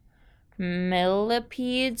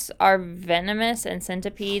millipedes are venomous and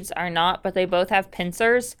centipedes are not, but they both have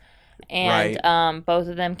pincers, and both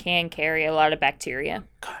of them can carry a lot of bacteria.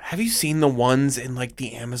 God, have you seen the ones in like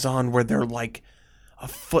the Amazon where they're like a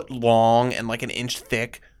foot long and like an inch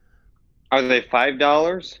thick? Are they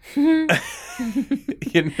 $5?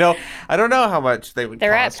 You know, I don't know how much they would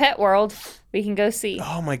They're cost. at Pet World. We can go see.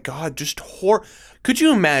 Oh my God, just Could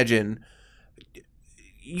you imagine?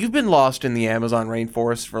 You've been lost in the Amazon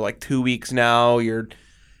rainforest for like 2 weeks now. You're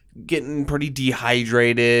getting pretty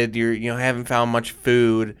dehydrated. You haven't found much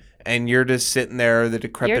food, and you're just sitting there, the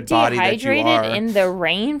decrepit body that you are. You're dehydrated in the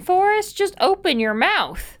rainforest? Just open your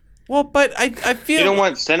mouth. Well, but I feel... You don't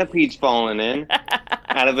want centipedes falling in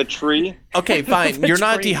out of a tree? Okay, fine. You're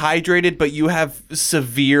not dehydrated, but you have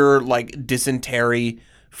severe, like, dysentery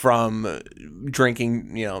from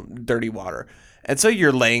drinking, dirty water. And so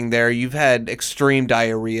you're laying there, you've had extreme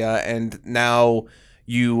diarrhea, and now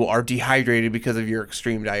you are dehydrated because of your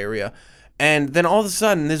extreme diarrhea. And then all of a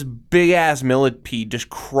sudden, this big-ass millipede just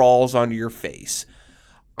crawls onto your face.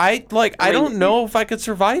 I don't know if I could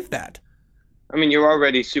survive that. I mean, you're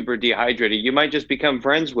already super dehydrated. You might just become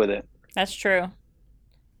friends with it. That's true.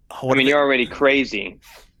 You're already crazy.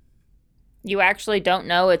 You actually don't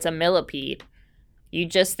know it's a millipede. You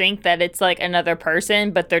just think that it's like another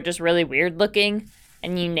person, but they're just really weird looking,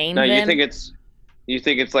 and you name them. No, you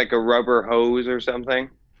think it's like a rubber hose or something?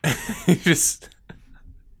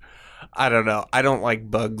 I don't know. I don't like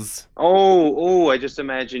bugs. Oh! I just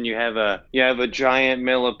imagine you have a giant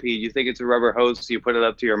millipede. You think it's a rubber hose, so you put it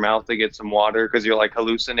up to your mouth to get some water because you're like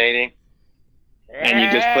hallucinating, and you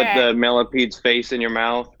just put the millipede's face in your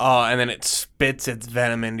mouth. Oh, and then it spits its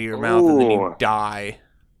venom into your mouth, and then you die.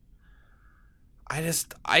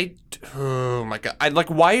 Oh my God.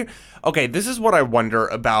 Why? Okay, this is what I wonder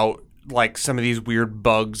about, like, some of these weird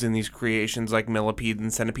bugs in these creations, like millipedes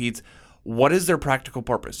and centipedes. What is their practical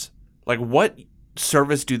purpose? Like, what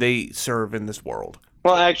service do they serve in this world?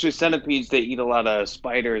 Well, actually, centipedes, they eat a lot of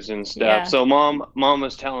spiders and stuff. Yeah. So mom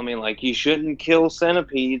was telling me, like, you shouldn't kill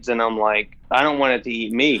centipedes. And I'm like, I don't want it to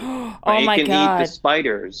eat me. Oh it my can God. eat the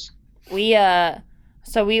spiders.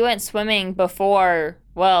 So we went swimming before,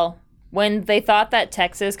 when they thought that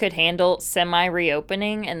Texas could handle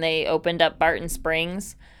semi-reopening, and they opened up Barton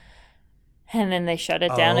Springs, and then they shut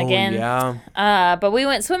it down again. Yeah. But we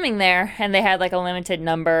went swimming there, and they had like a limited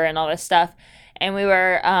number and all this stuff. And we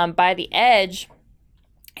were by the edge,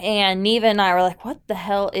 and Neva and I were like, what the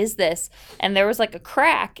hell is this? And there was like a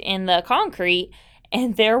crack in the concrete,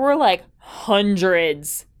 and there were like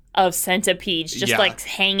hundreds of centipedes just like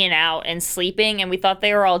hanging out and sleeping, and we thought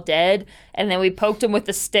they were all dead, and then we poked them with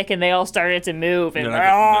the stick and they all started to move, and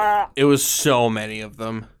it was so many of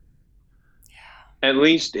them. At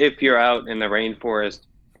least if you're out in the rainforest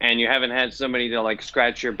and you haven't had somebody to like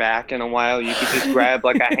scratch your back in a while, you could just grab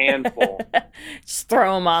like a handful. Just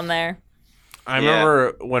throw them on there. I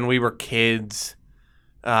remember when we were kids,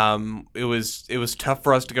 it was tough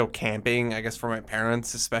for us to go camping, I guess for my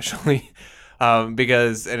parents especially,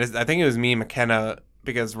 because I think it was me and McKenna,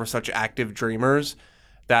 because we're such active dreamers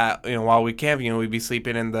that, while we camp, we'd be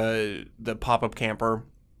sleeping in the pop-up camper,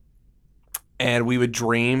 and we would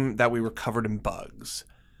dream that we were covered in bugs.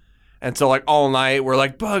 And so, like, all night, we're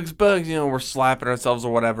like, bugs, we're slapping ourselves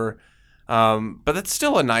or whatever. But that's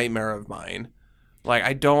still a nightmare of mine. Like,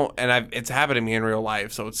 it's happened to me in real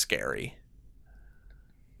life, so it's scary.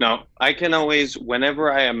 No, I can always,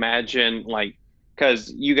 whenever I imagine, like,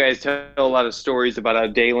 because you guys tell a lot of stories about how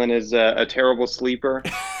Dalen is a terrible sleeper.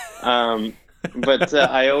 But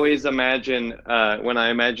I always imagine, when I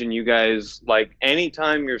imagine you guys, like,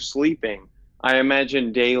 anytime you're sleeping, I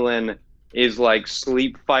imagine Dalen is like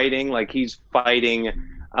sleep fighting, like he's fighting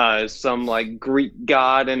some like Greek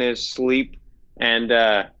god in his sleep, and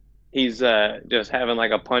he's just having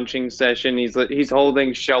like a punching session. He's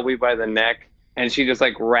holding Shelby by the neck, and she just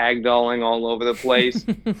like ragdolling all over the place.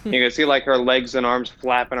 You can see like her legs and arms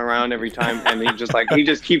flapping around every time, and he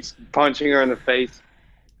just keeps punching her in the face.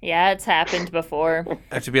 Yeah, it's happened before.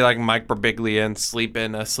 I have to be like Mike Birbiglia and sleep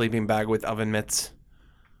in a sleeping bag with oven mitts.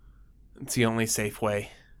 It's the only safe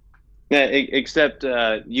way. Yeah, except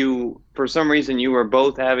you, for some reason, you were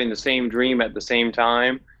both having the same dream at the same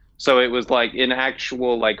time. So it was like an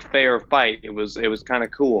actual like fair fight. It was kind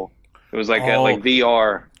of cool. It was like like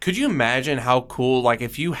VR. Could you imagine how cool, like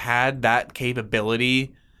if you had that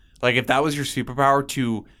capability, like if that was your superpower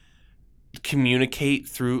to communicate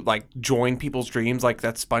through, like join people's dreams, like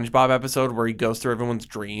that SpongeBob episode where he goes through everyone's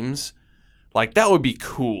dreams, like that would be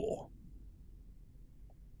cool.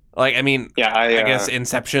 Like, I mean, yeah, I guess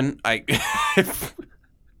Inception. Yeah,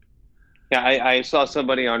 I saw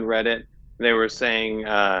somebody on Reddit. They were saying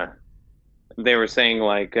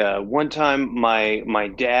like one time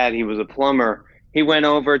my dad, he was a plumber. He went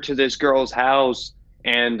over to this girl's house,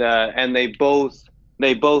 and they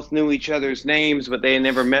both knew each other's names, but they had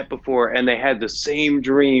never met before, and they had the same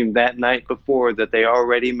dream that night before that they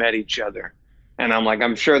already met each other. And I'm like,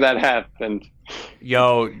 I'm sure that happened.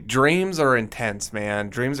 Yo, dreams are intense, man.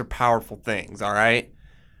 Dreams are powerful things, all right?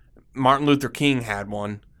 Martin Luther King had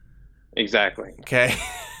one. Exactly. Okay.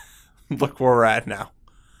 Look where we're at now.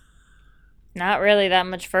 Not really that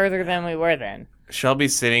much further than we were then.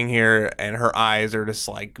 Shelby's sitting here, and her eyes are just,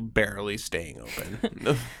 like, barely staying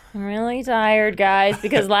open. I'm really tired, guys,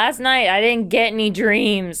 because last night I didn't get any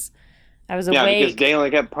dreams. I was awake. Yeah, because Dalen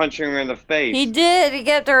kept punching her in the face. He did. He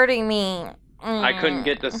kept hurting me. I couldn't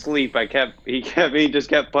get to sleep. He just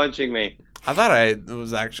kept punching me. I thought I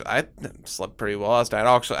slept pretty well last night.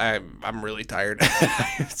 Actually, I'm really tired.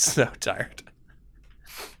 I'm so tired.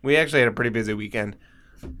 We actually had a pretty busy weekend.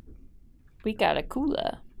 We got a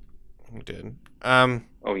cooler. We did.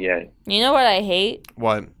 Oh yeah. You know what I hate?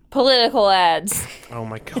 What? Political ads. Oh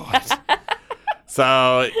my god.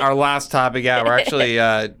 So our last topic, we're actually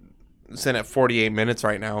sitting at 48 minutes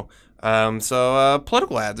right now. So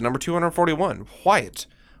political ads, number 241. Wyatt,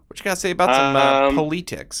 what you got to say about some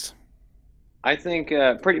politics? I think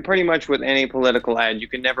pretty much with any political ad, you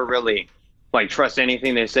can never really like trust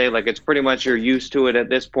anything they say. Like it's pretty much you're used to it at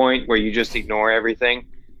this point where you just ignore everything.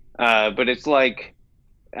 But it's like,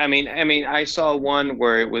 I mean, I saw one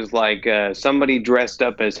where it was like somebody dressed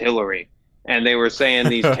up as Hillary, and they were saying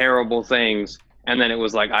these terrible things. And then it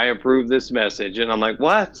was like, I approve this message. And I'm like,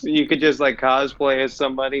 what? You could just like cosplay as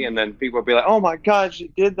somebody, and then people would be like, oh my God, she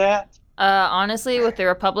did that? Honestly, with the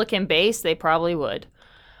Republican base, they probably would.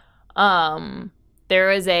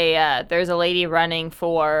 There's a lady running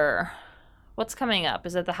for, what's coming up?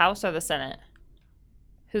 Is it the House or the Senate?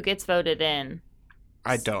 Who gets voted in?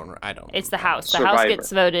 I don't. It's the House. Survivor. The House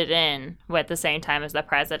gets voted in at the same time as the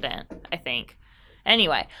president, I think.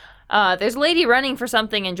 Anyway. There's a lady running for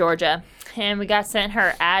something in Georgia, and we got sent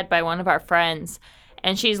her ad by one of our friends,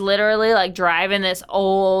 and she's literally like driving this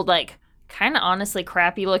old, like kind of honestly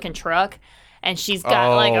crappy looking truck, and she's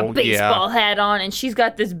got like a baseball hat on, and she's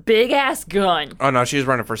got this big ass gun. Oh no, she's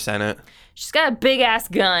running for Senate. She's got a big ass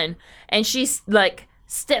gun, and she's like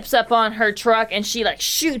steps up on her truck, and she like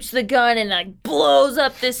shoots the gun and like blows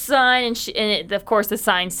up this sign, and of course the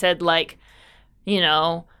sign said like, you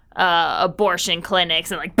know, abortion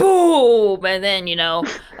clinics, and like boom, and then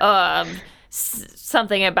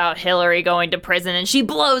something about Hillary going to prison, and she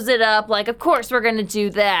blows it up like, of course we're gonna do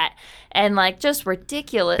that, and like just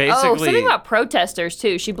ridiculous. Something about protesters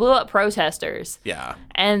too. She blew up protesters. Yeah.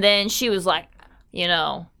 And then she was like,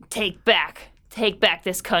 take back take back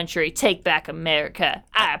this country, take back America.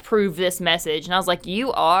 I approve this message. And I was like,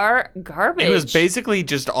 you are garbage. It was basically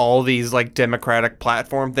just all these like Democratic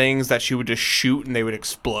platform things that she would just shoot and they would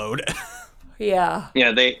explode. Yeah.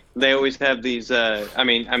 Yeah, they always have these. I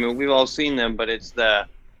mean, we've all seen them, but it's the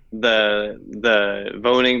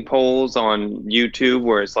voting polls on YouTube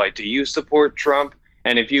where it's like, do you support Trump?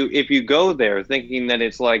 And if you go there thinking that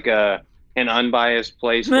it's like an unbiased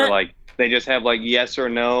place where like they just have like yes or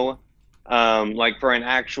no, like for an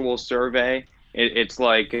actual survey, it's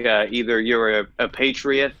like either you're a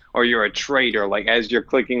patriot or you're a traitor. Like as you're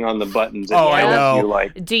clicking on the buttons, I know. you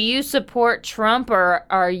like, do you support Trump or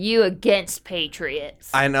are you against patriots?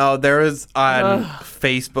 I know. There was on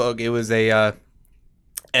Facebook, it was an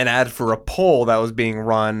ad for a poll that was being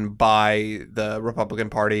run by the Republican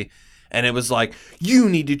Party. And it was like, you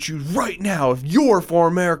need to choose right now if you're for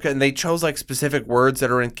America. And they chose like specific words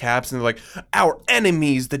that are in caps. And they're like, our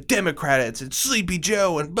enemies, the Democrats, and Sleepy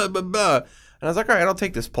Joe, and blah, blah, blah. And I was like, all right, I'll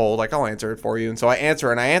take this poll. Like, I'll answer it for you. And so I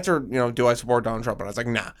answered, do I support Donald Trump? And I was like,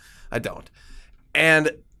 nah, I don't.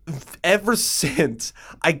 And ever since,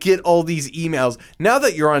 I get all these emails. Now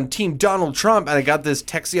that you're on Team Donald Trump, and I got this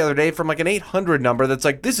text the other day from like an 800 number that's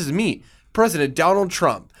like, this is me, President Donald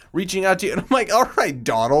Trump, reaching out to you. And I'm like, all right,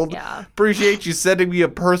 Donald. Yeah. Appreciate you sending me a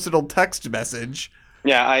personal text message.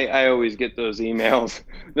 yeah, I always get those emails.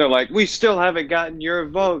 They're like, we still haven't gotten your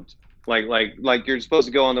vote. Like you're supposed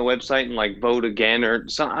to go on the website and like vote again or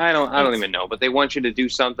something. I don't even know, but they want you to do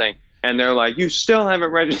something, and they're like, you still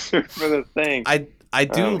haven't registered for the thing. I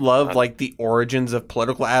do love like the origins of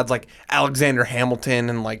political ads, like Alexander Hamilton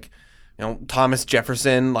and like Thomas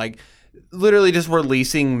Jefferson, like literally just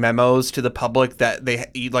releasing memos to the public that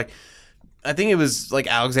they like. I think it was like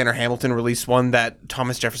Alexander Hamilton released one that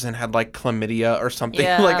Thomas Jefferson had like chlamydia or something.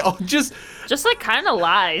 Yeah. Like just like kind of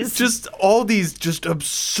lies. Just all these just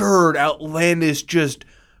absurd, outlandish, just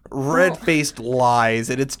red-faced lies,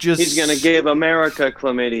 and it's just He's gonna give America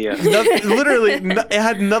chlamydia. literally it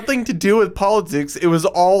had nothing to do with politics. It was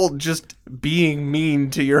all just being mean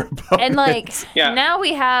to your opponent. And like Yeah. now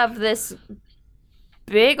we have this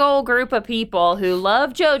big old group of people who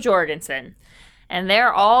love Joe Jorgensen. And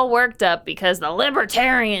they're all worked up because the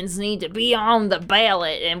libertarians need to be on the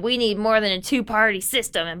ballot and we need more than a two-party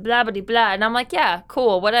system and blah, blah, blah. And I'm like, yeah,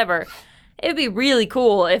 cool, whatever. It'd be really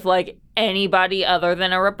cool if, like, anybody other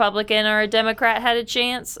than a Republican or a Democrat had a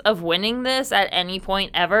chance of winning this at any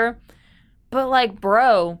point ever. But, like,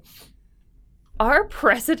 bro, our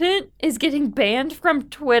president is getting banned from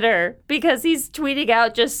Twitter because he's tweeting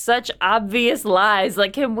out just such obvious lies.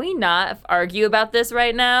 Like, can we not argue about this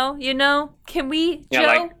right now? Can we,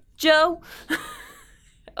 Yeah, Joe?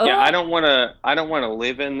 Oh. Yeah, I don't want to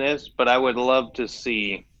live in this, but I would love to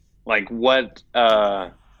see what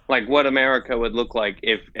America would look like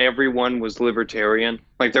if everyone was libertarian.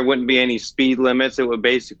 Like there wouldn't be any speed limits. It would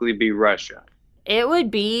basically be Russia. It would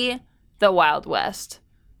be the Wild West,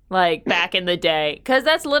 like back in the day. Because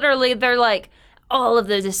that's literally, they're like, all of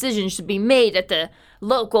the decisions should be made at the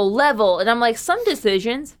local level. And I'm like, some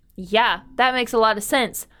decisions, yeah, that makes a lot of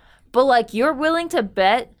sense. But like, you're willing to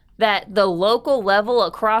bet that the local level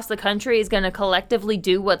across the country is going to collectively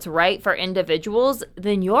do what's right for individuals,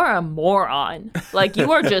 then you're a moron. Like,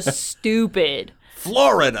 you are just stupid.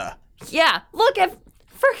 Florida. Yeah, look at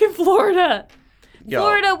freaking Florida. Yo.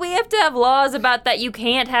 Florida, we have to have laws about that you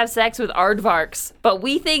can't have sex with aardvarks, but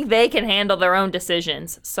we think they can handle their own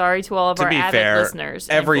decisions. Sorry to all of To our be avid fair, listeners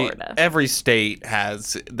in Florida. every state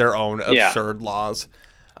has their own absurd laws.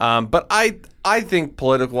 But I think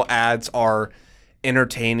political ads are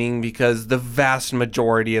entertaining because the vast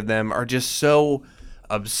majority of them are just so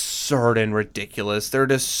absurd and ridiculous. They're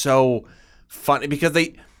just so funny because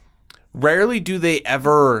they rarely do they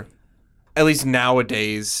ever, at least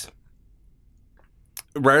nowadays,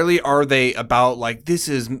 rarely are they about like, this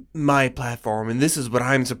is my platform and this is what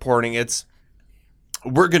I'm supporting. It's,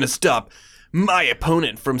 we're going to stop my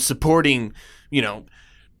opponent from supporting,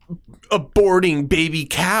 aborting baby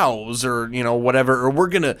cows or, whatever. Or we're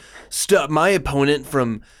going to stop my opponent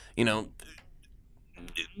from,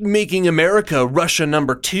 making America Russia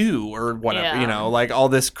number 2 or whatever, Yeah. like all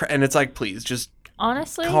this. And it's like, please just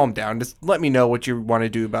Honestly, calm down. Just let me know what you want to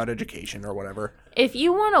do about education or whatever. if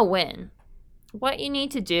you want to win, what you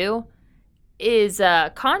need to do is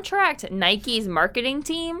contract Nike's marketing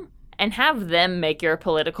team and have them make your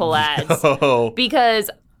political ads. Oh, Because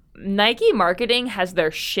Nike marketing has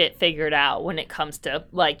their shit figured out when it comes to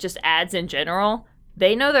like just ads in general.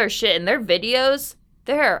 They know their shit, and their videos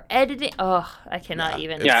They're editing. Oh, I cannot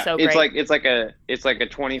even. Yeah, It's so it's great. like a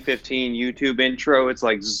 2015 YouTube intro. It's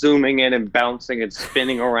like zooming in and bouncing and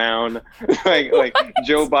spinning around, like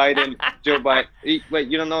Joe Biden. Wait,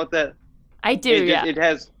 you don't know what that? I do. Yeah. It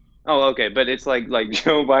has. Oh, okay, but it's like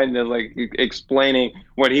Joe Biden is like explaining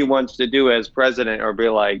what he wants to do as president, or be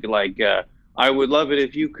like I would love it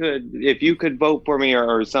if you could vote for me,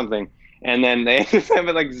 or something. And then they just have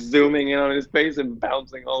it like zooming in on his face and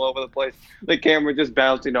bouncing all over the place. The camera just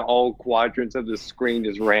bouncing to all quadrants of the screen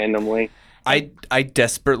just randomly. I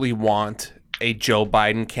desperately want a Joe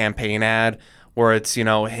Biden campaign ad where it's,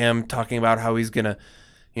 him talking about how he's going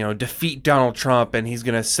to, defeat Donald Trump, and he's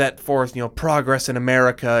going to set forth, progress in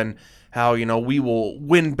America, and how, we will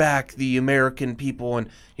win back the American people and,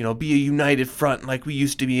 be a united front like we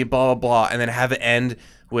used to be, blah, blah, blah. And then have it end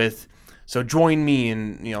with, so join me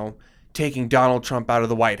in, taking Donald Trump out of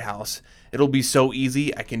the White House. It'll be so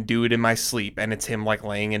easy. I can do it in my sleep. And it's him like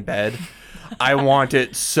laying in bed. I want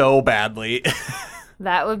it so badly.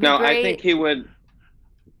 That would be No, great. I think he would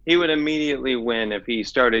immediately win if he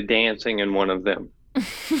started dancing in one of them.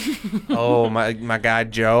 Oh, my guy,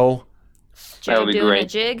 Joe. Joe would be doing a great.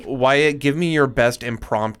 jig. Wyatt, give me your best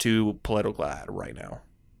impromptu political ad right now.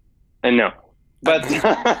 And no, but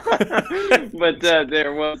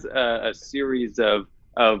there was a series of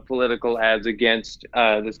political ads against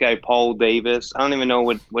this guy Paul Davis. I don't even know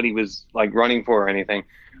what he was like running for or anything.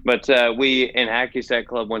 But we in Hacky Sack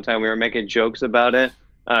Club one time we were making jokes about it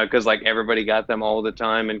because like everybody got them all the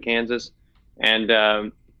time in Kansas, and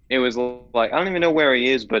it was like I don't even know where he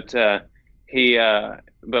is, but but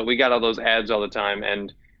we got all those ads all the time,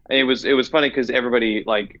 and it was funny because everybody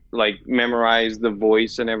like memorized the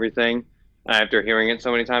voice and everything after hearing it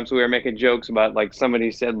so many times. So we were making jokes about like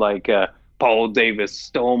somebody said like. Paul Davis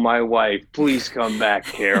stole my wife. Please come back,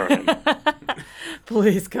 Karen.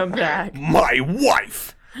 Please come back. My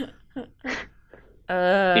wife! He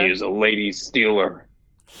is a lady stealer.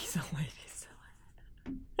 He's a lady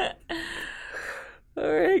stealer.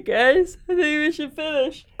 All right, guys. I think we should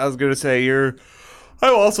finish. I was going to say, I'm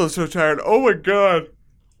also so tired. Oh my God.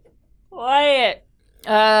 Wyatt.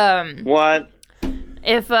 What?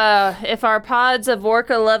 If our pods of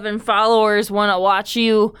orca loving followers want to watch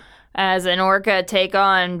you as an orca take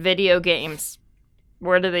on video games,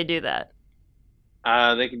 where do they do that?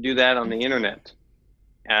 They can do that on the internet.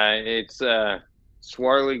 It's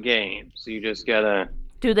Swarly Games. You just gotta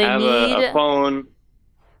Do they have need a phone.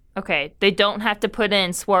 Okay, they don't have to put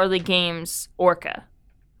in Swarly Games orca.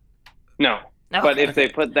 No, Okay. but if they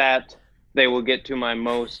put that, they will get to my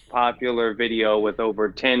most popular video with over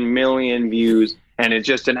 10 million views, and it's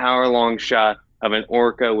just an hour-long shot of an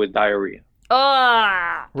orca with diarrhea.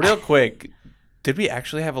 Ah! Real quick, did we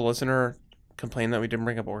actually have a listener complain that we didn't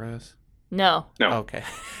bring up orcas? No. No, Okay.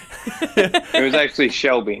 it was actually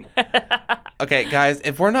Shelby. Okay, guys,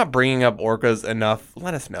 if we're not bringing up orcas enough,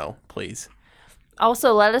 let us know, please.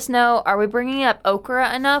 Also, let us know, are we bringing up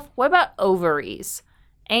okra enough? What about ovaries?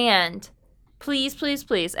 And please, please,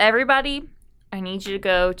 please, everybody, I need you to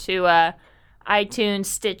go to iTunes,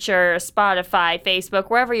 Stitcher, Spotify, Facebook,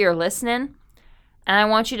 wherever you're listening. And I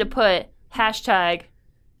want you to put hashtag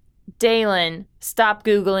Dalen, stop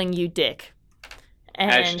Googling you dick.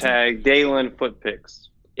 And Hashtag Dalen Foot Pics.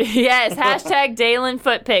 yes, hashtag Dalen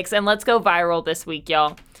Foot Pics, and let's go viral this week,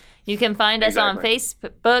 y'all. You can find us on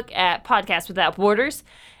Facebook at Podcast Without Borders,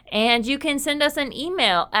 and you can send us an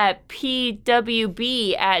email at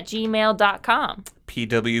pwb@gmail.com.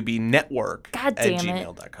 pwbnetwork God at damn it.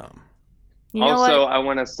 gmail.com. You know Also, what? I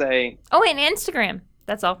want to say Oh, and Instagram.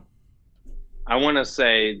 That's all.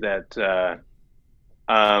 that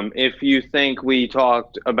if you think we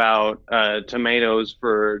talked about tomatoes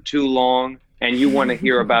for too long and you want to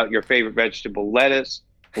hear about your favorite vegetable, lettuce,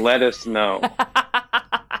 let us know.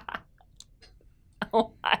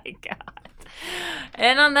 Oh my God.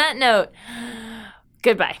 And on that note,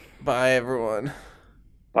 goodbye. Bye, everyone.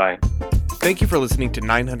 Bye. Thank you for listening to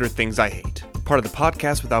 900 Things I Hate, part of the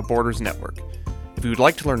Podcast Without Borders network. If you would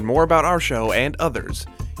like to learn more about our show and others,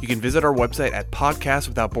 you can visit our website at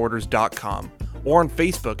podcastwithoutborders.com or on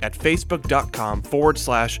Facebook at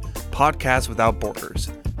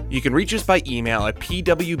facebook.com/podcastwithoutborders. You can reach us by email at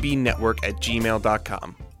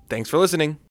pwbnetwork@gmail.com. Thanks for listening.